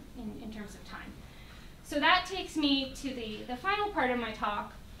in terms of time. So that takes me to the final part of my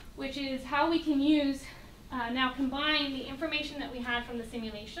talk, which is how we can now combine the information that we had from the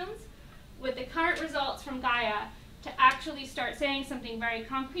simulations with the current results from Gaia to actually start saying something very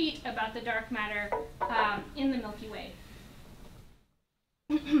concrete about the dark matter in the Milky Way.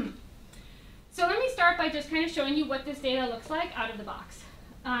 So let me start by just kind of showing you what this data looks like out of the box.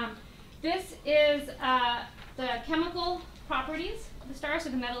 This is the chemical properties of the stars, so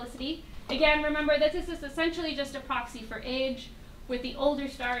the metallicity. Again, remember that this is essentially just a proxy for age, with the older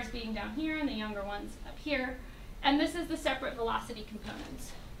stars being down here and the younger ones up here. And this is the separate velocity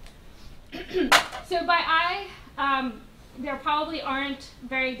components. So by eye, there probably aren't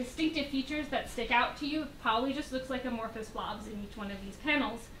very distinctive features that stick out to you. It probably just looks like amorphous blobs in each one of these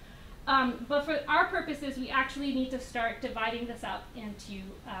panels. But for our purposes, we actually need to start dividing this up into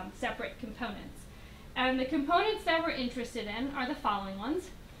separate components. And the components that we're interested in are the following ones.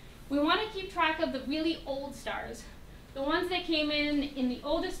 We want to keep track of the really old stars, the ones that came in the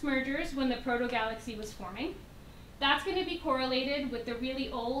oldest mergers when the protogalaxy was forming. That's going to be correlated with the really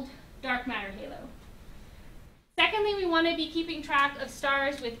old dark matter halo. Secondly, we want to be keeping track of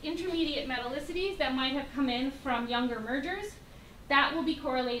stars with intermediate metallicities that might have come in from younger mergers. That will be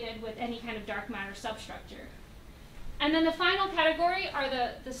correlated with any kind of dark matter substructure. And then the final category are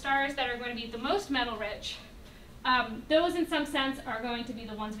the stars that are going to be the most metal rich. Those, in some sense, are going to be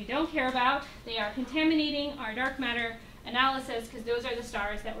the ones we don't care about. They are contaminating our dark matter analysis because those are the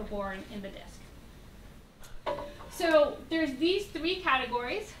stars that were born in the disk. So there's these three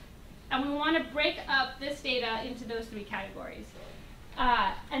categories, and we want to break up this data into those three categories.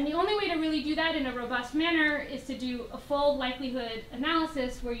 And the only way to really do that in a robust manner is to do a full likelihood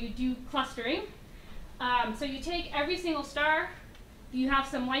analysis where you do clustering. So you take every single star, you have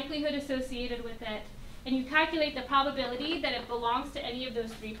some likelihood associated with it, and you calculate the probability that it belongs to any of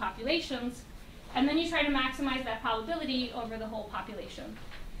those three populations, and then you try to maximize that probability over the whole population.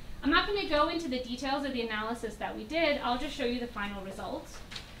 I'm not going to go into the details of the analysis that we did. I'll just show you the final results.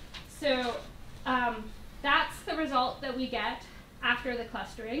 So that's the result that we get after the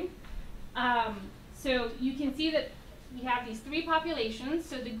clustering. So you can see that we have these three populations.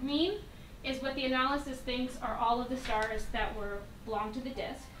 So the green is what the analysis thinks are all of the stars that belong to the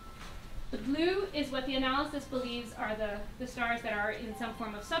disk. The blue is what the analysis believes are the stars that are in some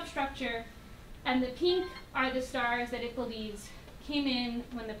form of substructure. And the pink are the stars that it believes came in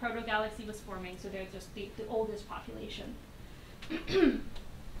when the protogalaxy was forming, so they're just the oldest population.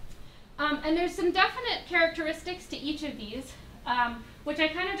 And there's some definite characteristics to each of these, which I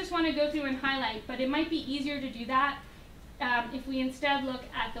kind of just want to go through and highlight, but it might be easier to do that if we instead look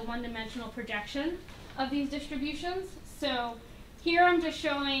at the one-dimensional projection of these distributions. So here I'm just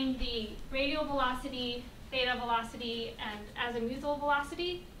showing the radial velocity, theta velocity, and azimuthal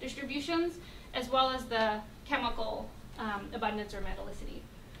velocity distributions, as well as the chemical abundance or metallicity.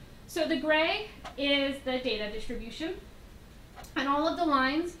 So the gray is the data distribution, and all of the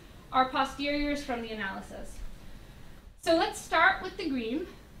lines are posteriors from the analysis. So let's start with the green.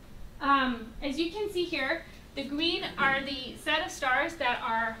 As you can see here, the green are the set of stars that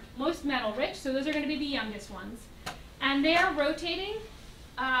are most metal rich, so those are going to be the youngest ones. And they are rotating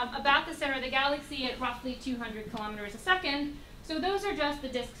about the center of the galaxy at roughly 200 kilometers a second. So those are just the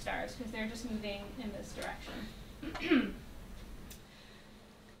disk stars, because they're just moving in this direction.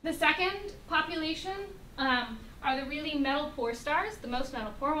 The second population are the really metal poor stars, the most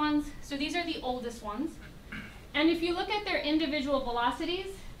metal poor ones. So these are the oldest ones. And if you look at their individual velocities,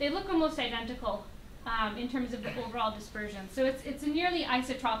 they look almost identical in terms of the overall dispersion. So it's a nearly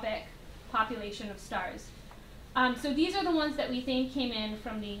isotropic population of stars. So these are the ones that we think came in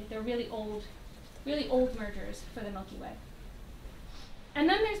from the really old mergers for the Milky Way. And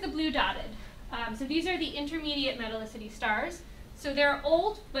then there's the blue dotted. So these are the intermediate metallicity stars. So they're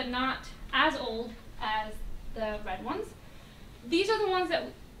old, but not as old as the red ones. These are the ones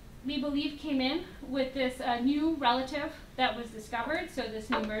that we believe came in with this new relative that was discovered, so this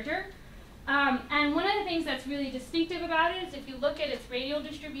new merger. And one of the things that's really distinctive about it is if you look at its radial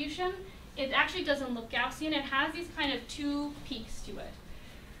distribution, it actually doesn't look Gaussian. It has these kind of two peaks to it.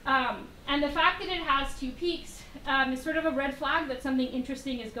 And the fact that it has two peaks is sort of a red flag that something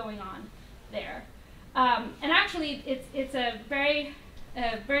interesting is going on there. And actually, it's a very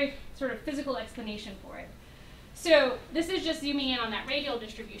sort of physical explanation for it. So this is just zooming in on that radial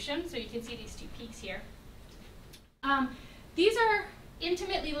distribution, so you can see these two peaks here. These are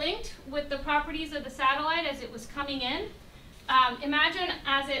intimately linked with the properties of the satellite as it was coming in. Imagine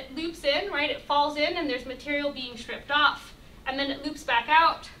as it loops in, right, it falls in and there's material being stripped off, and then it loops back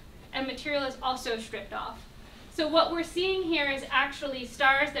out and material is also stripped off. So what we're seeing here is actually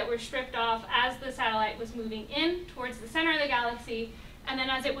stars that were stripped off as the satellite was moving in towards the center of the galaxy, and then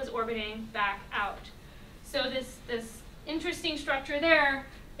as it was orbiting back out. So this interesting structure there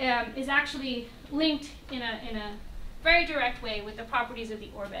is actually linked in a very direct way with the properties of the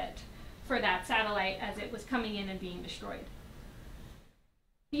orbit for that satellite as it was coming in and being destroyed.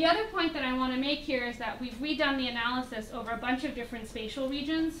 The other point that I want to make here is that we've redone the analysis over a bunch of different spatial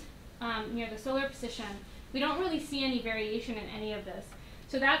regions near the solar position. We don't really see any variation in any of this.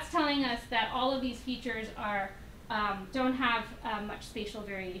 So that's telling us that all of these features don't have much spatial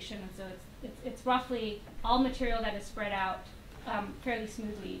variation, and so it's roughly all material that is spread out fairly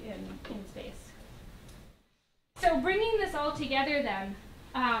smoothly in space. So bringing this all together then,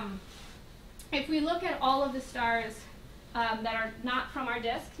 if we look at all of the stars that are not from our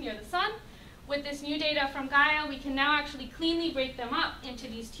disk near the sun, with this new data from Gaia, we can now actually cleanly break them up into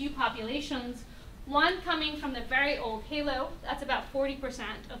these two populations, one coming from the very old halo, that's about 40%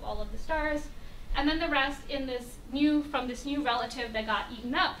 of all of the stars, and then the rest from this new relative that got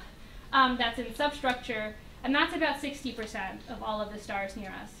eaten up, that's in substructure, and that's about 60% of all of the stars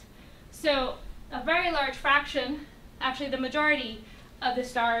near us. So a very large fraction, actually the majority of the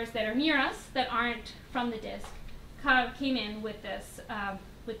stars that are near us that aren't from the disk came in with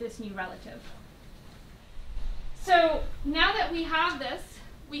this new relative. So now that we have this,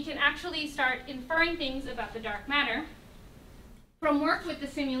 we can actually start inferring things about the dark matter. From work with the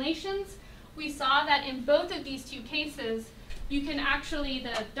simulations, we saw that in both of these two cases, you can actually,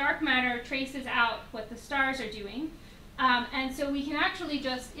 the dark matter traces out what the stars are doing. And so we can actually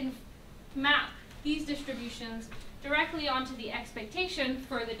just map these distributions directly onto the expectation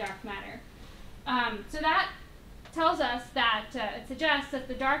for the dark matter. So that tells us that, it suggests that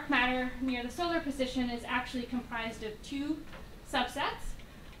the dark matter near the solar position is actually comprised of two subsets.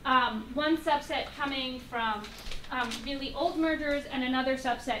 One subset coming from really old mergers, and another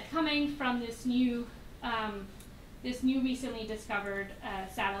subset coming from this new recently discovered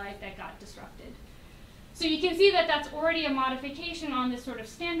satellite that got disrupted. So you can see that that's already a modification on this sort of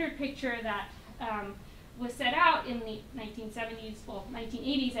standard picture that was set out in the 1970s, well,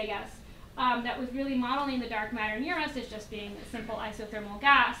 1980s, I guess, that was really modeling the dark matter near us as just being a simple isothermal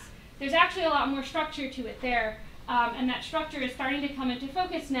gas. There's actually a lot more structure to it there, and that structure is starting to come into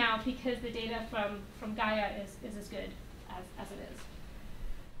focus now because the data from Gaia is as good as it is.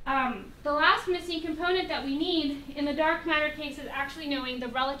 The last missing component that we need in the dark matter case is actually knowing the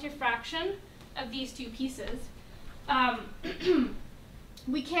relative fraction of these two pieces.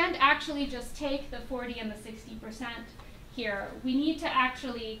 We can't actually just take the 40 and the 60% here. We need to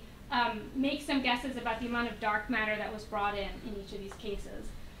actually make some guesses about the amount of dark matter that was brought in each of these cases.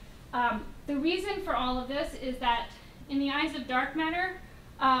 The reason for all of this is that in the eyes of dark matter,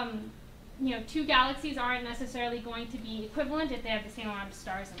 two galaxies aren't necessarily going to be equivalent if they have the same amount of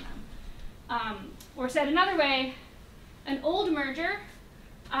stars in them. Or said another way, an old merger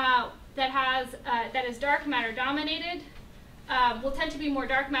that is dark matter dominated will tend to be more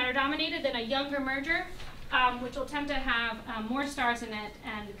dark matter dominated than a younger merger, which will tend to have more stars in it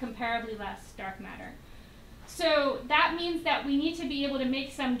and comparably less dark matter. So that means that we need to be able to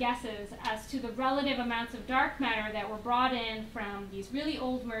make some guesses as to the relative amounts of dark matter that were brought in from these really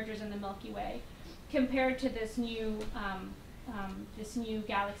old mergers in the Milky Way compared to this new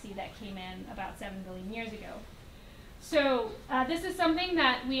galaxy that came in about 7 billion years ago. So this is something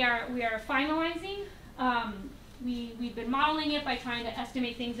that we are finalizing. We've been modeling it by trying to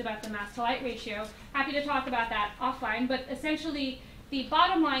estimate things about the mass to light ratio. Happy to talk about that offline, but essentially the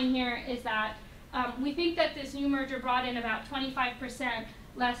bottom line here is that we think that this new merger brought in about 25%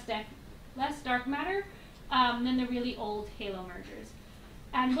 less dark matter than the really old halo mergers.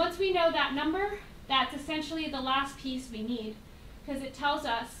 And once we know that number, that's essentially the last piece we need, because it tells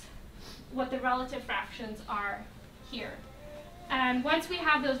us what the relative fractions are here. And once we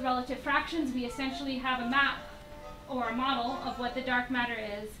have those relative fractions, we essentially have a map or a model of what the dark matter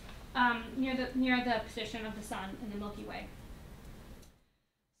is near the position of the sun in the Milky Way.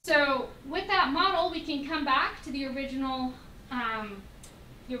 So with that model, we can come back to the original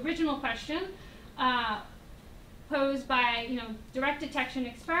the original question posed by direct detection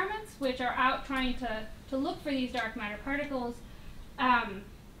experiments, which are out trying to look for these dark matter particles.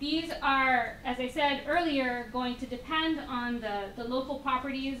 These are, as I said earlier, going to depend on the local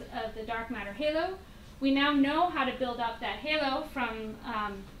properties of the dark matter halo. We now know how to build up that halo from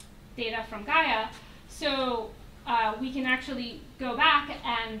data from Gaia, so we can actually go back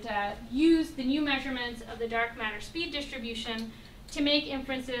and use the new measurements of the dark matter speed distribution to make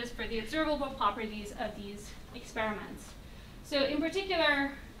inferences for the observable properties of these experiments. So in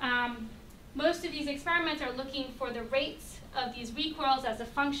particular, most of these experiments are looking for the rates of these recoils as a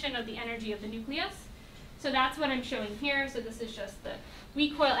function of the energy of the nucleus. So that's what I'm showing here. So this is just the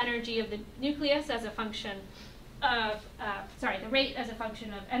recoil energy of the nucleus as a function of, the rate as a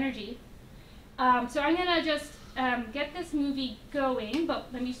function of energy. So I'm going to just get this movie going, but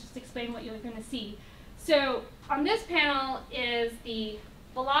let me just explain what you're going to see. So on this panel is the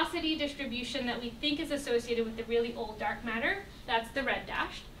velocity distribution that we think is associated with the really old dark matter. That's the red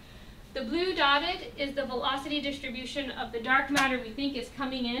dashed. The blue dotted is the velocity distribution of the dark matter we think is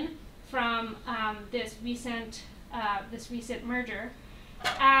coming in from this recent merger.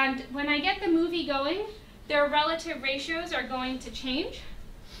 And when I get the movie going, their relative ratios are going to change.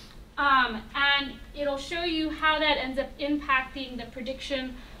 And it'll show you how that ends up impacting the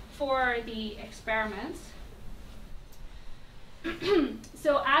prediction for the experiments.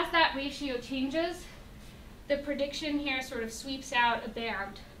 So as that ratio changes, the prediction here sort of sweeps out a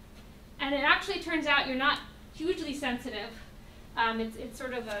band. And it actually turns out you're not hugely sensitive. It's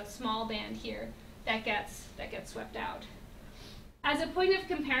sort of a small band here that gets swept out. As a point of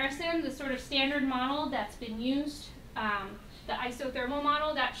comparison, the sort of standard model that's been used, the isothermal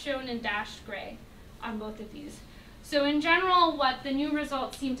model, that's shown in dashed gray on both of these. So in general, what the new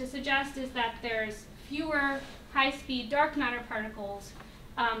results seem to suggest is that there's fewer high-speed dark matter particles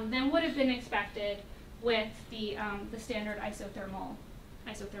than would have been expected with the standard isothermal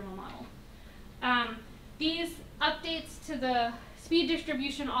model. These updates to the speed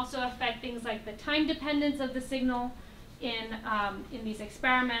distribution also affect things like the time dependence of the signal in these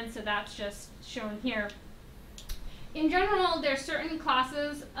experiments, so that's just shown here. In general, there are certain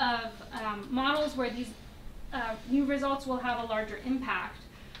classes of models where these new results will have a larger impact.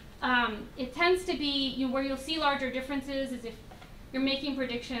 It tends to be where you'll see larger differences is if you're making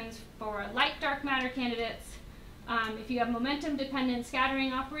predictions for light dark matter candidates, if you have momentum-dependent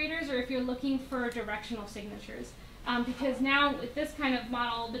scattering operators, or if you're looking for directional signatures. Because now with this kind of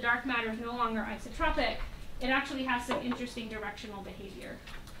model, the dark matter is no longer isotropic. It actually has some interesting directional behavior.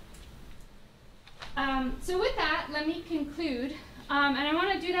 So with that, let me conclude. And I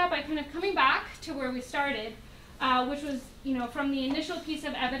want to do that by kind of coming back to where we started, which was from the initial piece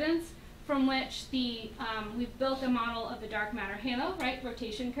of evidence from which we've built a model of the dark matter halo, right,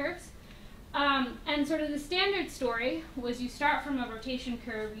 rotation curves. And sort of the standard story was you start from a rotation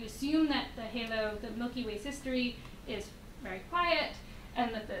curve, you assume that the halo, the Milky Way's history, is very quiet,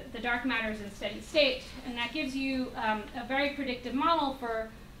 and that the dark matter is in steady state, and that gives you a very predictive model for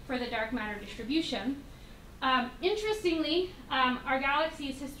the dark matter distribution. Interestingly, our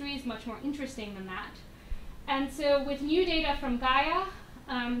galaxy's history is much more interesting than that. And so with new data from Gaia,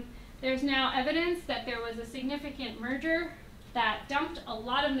 there's now evidence that there was a significant merger that dumped a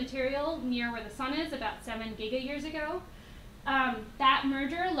lot of material near where the sun is about 7 giga-years ago. That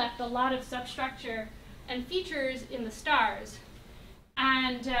merger left a lot of substructure and features in the stars.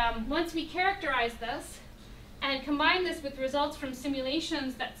 And once we characterize this and combine this with results from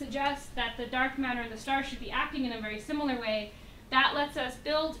simulations that suggest that the dark matter in the stars should be acting in a very similar way, that lets us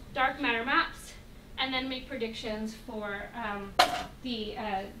build dark matter maps and then make predictions for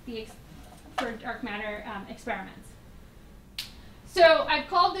for dark matter experiments. So I've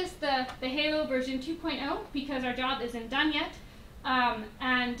called this the Halo version 2.0 because our job isn't done yet.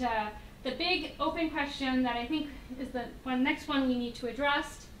 The big open question that I think is the next one we need to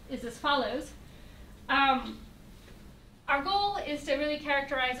address is as follows. Our goal is to really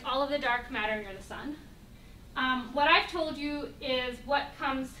characterize all of the dark matter near the sun. What I've told you is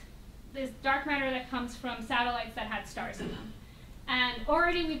this dark matter that comes from satellites that had stars in them. And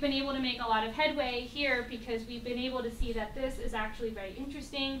already we've been able to make a lot of headway here because we've been able to see that this is actually very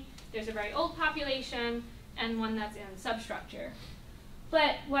interesting. There's a very old population and one that's in substructure.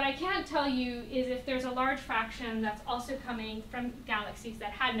 But what I can't tell you is if there's a large fraction that's also coming from galaxies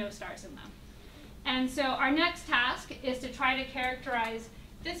that had no stars in them. And so our next task is to try to characterize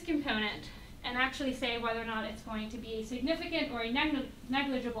this component and actually say whether or not it's going to be a significant or a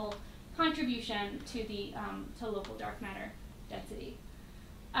negligible contribution to the local dark matter density.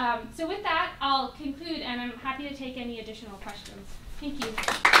 So with that, I'll conclude, and I'm happy to take any additional questions. Thank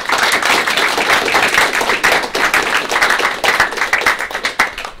you.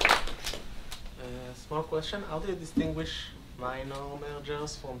 question. How do you distinguish minor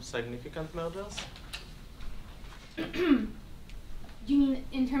mergers from significant mergers? You mean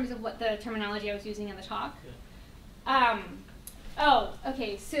in terms of what the terminology I was using in the talk? Yeah. Oh,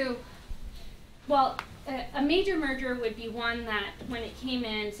 okay. So, well, a major merger would be one that, when it came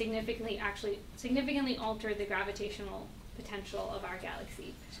in, significantly altered the gravitational potential of our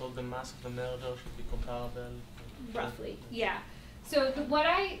galaxy. So the mass of the merger should be comparable? Roughly, yeah. So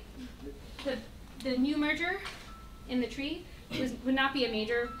the new merger in the tree would not be a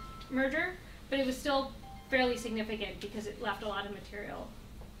major merger, but it was still fairly significant because it left a lot of material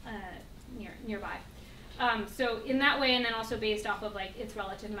nearby. So in that way, and then also based off of like its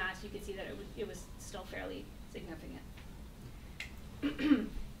relative mass, you could see that it was still fairly significant.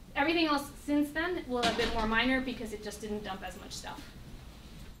 Everything else since then will have been more minor because it just didn't dump as much stuff.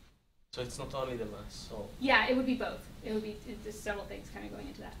 So it's not only the mass. So Yeah, it would be both. It would be there's several things kind of going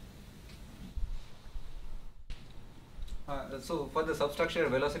into that. So for the substructure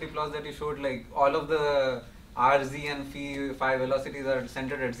velocity plots that you showed, like all of the r, z, and phi velocities are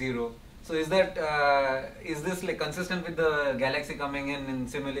centered at 0. So is that is this like consistent with the galaxy coming in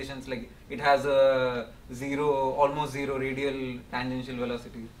simulations? Like it has a almost zero radial tangential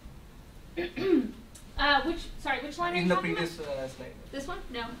velocity. Which line are you in the talking previous about? slide. This one?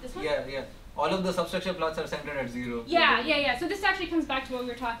 No, this one? Yeah. All of the substructure plots are centered at 0. Yeah. So this actually comes back to what we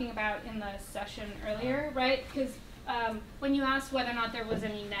were talking about in the session earlier, right? Because when you asked whether or not there was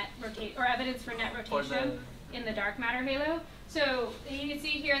any net rotate or evidence for net rotation in the dark matter halo, so you can see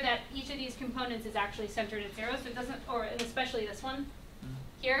here that each of these components is actually centered at 0, so it doesn't, or especially this one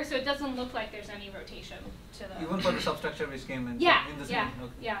here, so it doesn't look like there's any rotation to the. Even for the substructure which came in. Yeah. In this Yeah. one.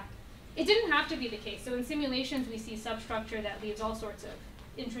 Okay. Yeah. It didn't have to be the case. So in simulations, we see substructure that leaves all sorts of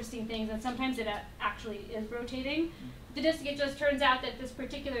interesting things, and sometimes it actually is rotating. It just turns out that this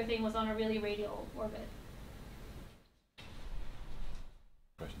particular thing was on a really radial orbit.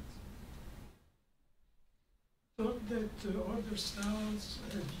 Questions? Thought that other stars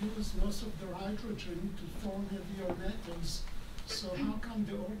have used most of their hydrogen to form heavier metals. So how come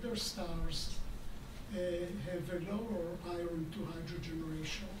the older stars have a lower iron to hydrogen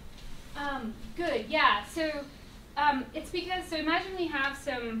ratio? Good, yeah. So it's because, so imagine we have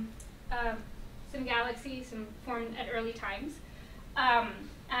some galaxies formed at early times,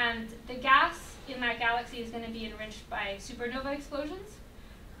 and the gas in that galaxy is going to be enriched by supernova explosions.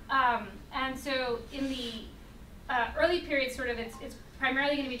 And so in the early period, sort of, it's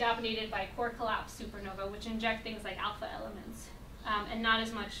primarily going to be dominated by core collapse supernova, which inject things like alpha elements, and not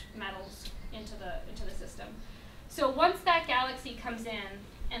as much metals into the system. So once that galaxy comes in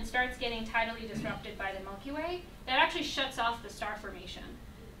and starts getting tidally disrupted by the Milky Way, that actually shuts off the star formation.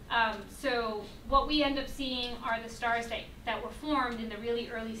 So what we end up seeing are the stars that were formed in the really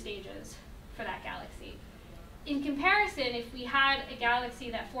early stages for that galaxy. In comparison, if we had a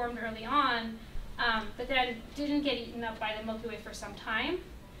galaxy that formed early on, but then didn't get eaten up by the Milky Way for some time,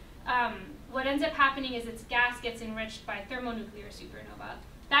 what ends up happening is its gas gets enriched by thermonuclear supernova.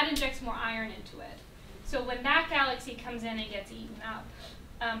 That injects more iron into it. So when that galaxy comes in and gets eaten up,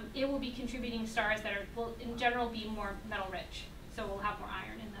 it will be contributing stars that will in general be more metal rich, so we'll have more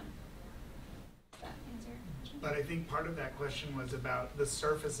iron in them. Does that answer your question? But I think part of that question was about the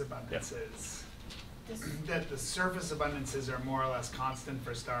surface abundances. That the surface abundances are more or less constant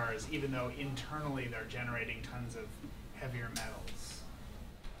for stars, even though internally they're generating tons of heavier metals.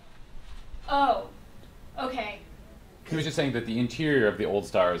 Oh, okay. He was just saying that the interior of the old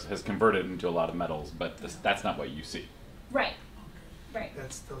stars has converted into a lot of metals, but that's not what you see. Right. Right.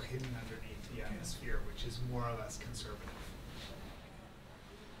 That's still hidden underneath the atmosphere, which is more or less conservative.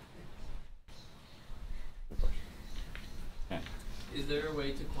 Yeah. Is there a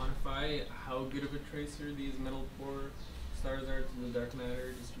way to quantify how good of a tracer these metal poor stars are to the dark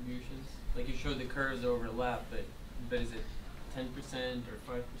matter distributions? Like you showed the curves overlap, but is it 10% or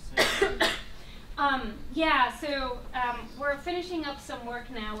 5%? Yeah, so we're finishing up some work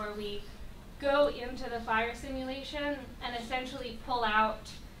now where we go into the fire simulation and essentially pull out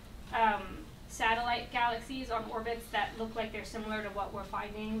satellite galaxies on orbits that look like they're similar to what we're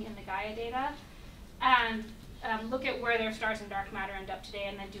finding in the Gaia data, and look at where their stars and dark matter end up today,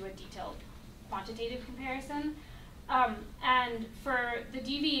 and then do a detailed quantitative comparison. And for the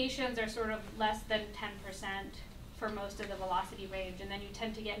deviations are sort of less than 10% for most of the velocity range, and then you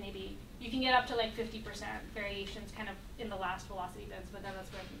tend to get you can get up to like 50% variations kind of in the last velocity bands, but then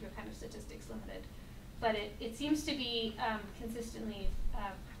that's where your kind of statistics limited. But it seems to be consistently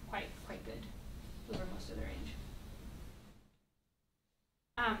quite good over most of the range.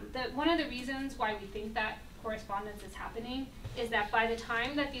 One of the reasons why we think that correspondence is happening is that by the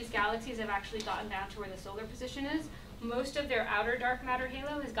time that these galaxies have actually gotten down to where the solar position is, most of their outer dark matter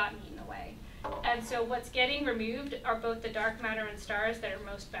halo has gotten eaten away. And so what's getting removed are both the dark matter and stars that are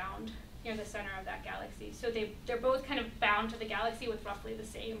most bound near the center of that galaxy. So they're both kind of bound to the galaxy with roughly the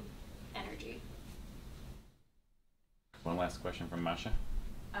same energy. One last question from Masha.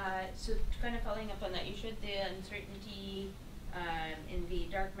 So kind of following up on that, you showed the uncertainty in the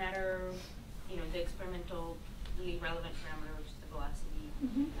dark matter, the experimentally relevant parameter, which is the velocity,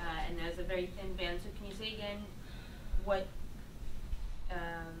 and there's a very thin band. So can you say again what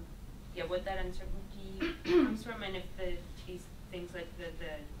that uncertainty comes from, and if these things like the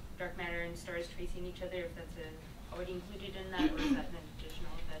dark matter and stars tracing each other, if that's already included in that, or is that an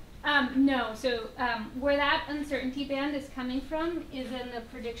additional effect? No. So where that uncertainty band is coming from is in the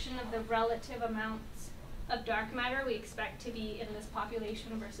prediction of the relative amounts of dark matter we expect to be in this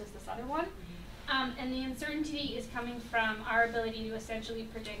population versus this other one. And the uncertainty is coming from our ability to essentially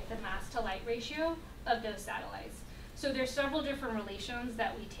predict the mass to light ratio of those satellites. So there's several different relations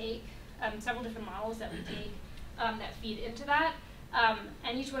that we take, several different models that we take that feed into that.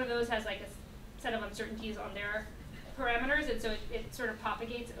 And each one of those has like a set of uncertainties on their parameters, and so it sort of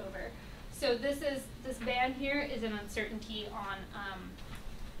propagates over. So this band here is an uncertainty on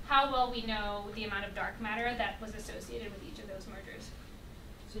how well we know the amount of dark matter that was associated with each of those mergers.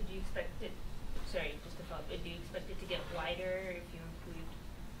 So do you expect it, sorry, just to follow up, do you expect it to get wider if you include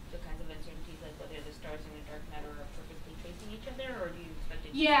the kinds of uncertainties like whether the stars and the dark matter are perfectly tracing each other, or do you expect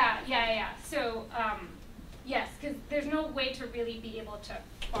it to Yeah. So yes, because there's no way to really be able to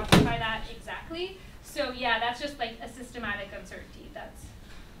quantify that exactly. So yeah, that's just like a systematic uncertainty that's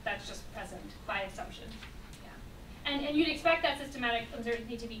just present by assumption. Yeah, and you'd expect that systematic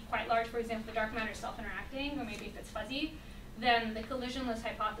uncertainty to be quite large. For example, if the dark matter is self-interacting, or maybe if it's fuzzy, then the collisionless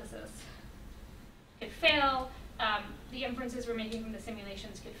hypothesis could fail. The inferences we're making from the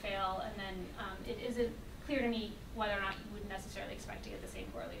simulations could fail, and then it isn't clear to me whether or not you would necessarily expect to get the same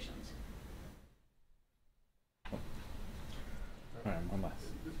correlations. All right, one last.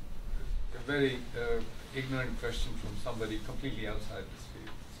 A very ignorant question from somebody completely outside this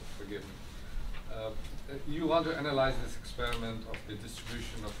field, so forgive me. You want to analyze this experiment of the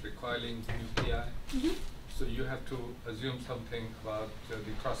distribution of recoiling nuclei. So you have to assume something about the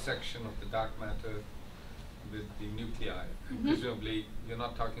cross-section of the dark matter with the nuclei. And presumably, you're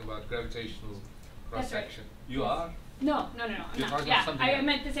not talking about gravitational cross-section. Right. You are? No, I'm You're not. talking something I else.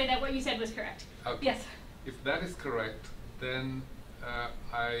 meant to say that what you said was correct. Okay. Yes. If that is correct, then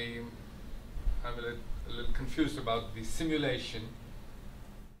I'm a little confused about the simulation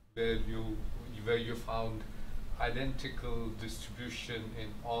where you found identical distribution in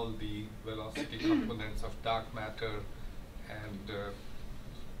all the velocity components of dark matter and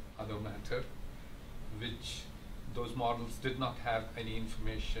other matter, which those models did not have any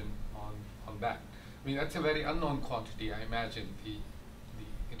information on that. I mean, that's a very unknown quantity, I imagine, the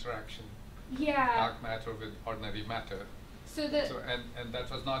interaction dark matter with ordinary matter. So and that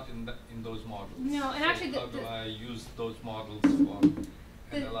was not in those models. No, and so actually how do I use those models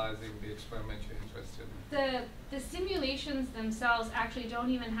for analyzing the experiment you're interested in? The simulations themselves actually don't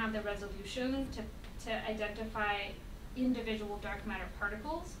even have the resolution to identify individual dark matter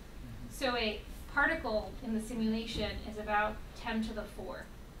particles. So a particle in the simulation is about 10 to the 4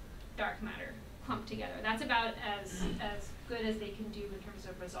 dark matter clumped together. That's about as good as they can do in terms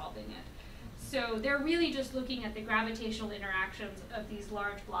of resolving it. So they're really just looking at the gravitational interactions of these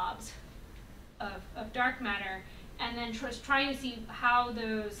large blobs of dark matter, and then trying to see how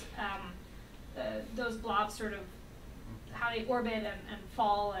those blobs sort of, how they orbit and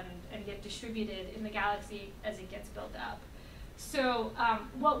fall and get distributed in the galaxy as it gets built up. So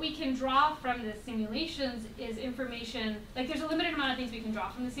what we can draw from the simulations is information, like there's a limited amount of things we can draw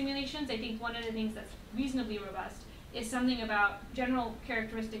from the simulations. I think one of the things that's reasonably robust is something about general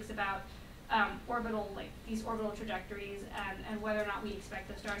characteristics about these orbital trajectories and whether or not we expect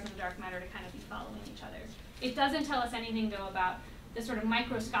the stars and the dark matter to kind of be following each other. It doesn't tell us anything, though, about the sort of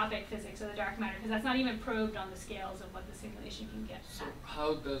microscopic physics of the dark matter, because that's not even probed on the scales of what the simulation can get. So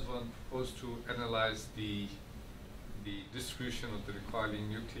how does one propose to analyze the distribution of the recoiling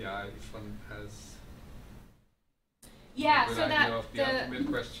nuclei if one has Yeah, a good so idea of the ultimate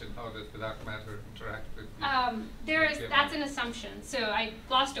question, how does the dark matter interact with the that's an assumption. So I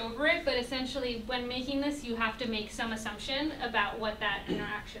glossed over it, but essentially when making this, you have to make some assumption about what that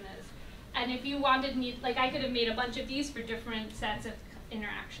interaction is. And if you wanted me, like I could have made a bunch of these for different sets of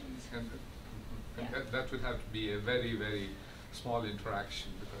interactions. And that would have to be a very, very small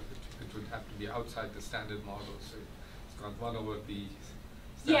interaction because it would have to be outside the standard model. So it's got 1 over the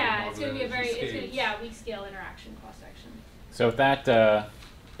Yeah, it's going to be a model very, it's gonna, scales. yeah, weak scale interaction, cross section. So with that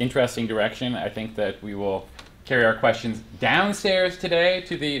interesting direction, I think that we will carry our questions downstairs today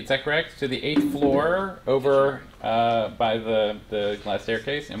to the, is that correct? To the 8th floor over by the glass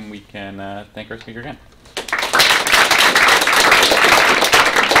staircase, and we can thank our speaker again.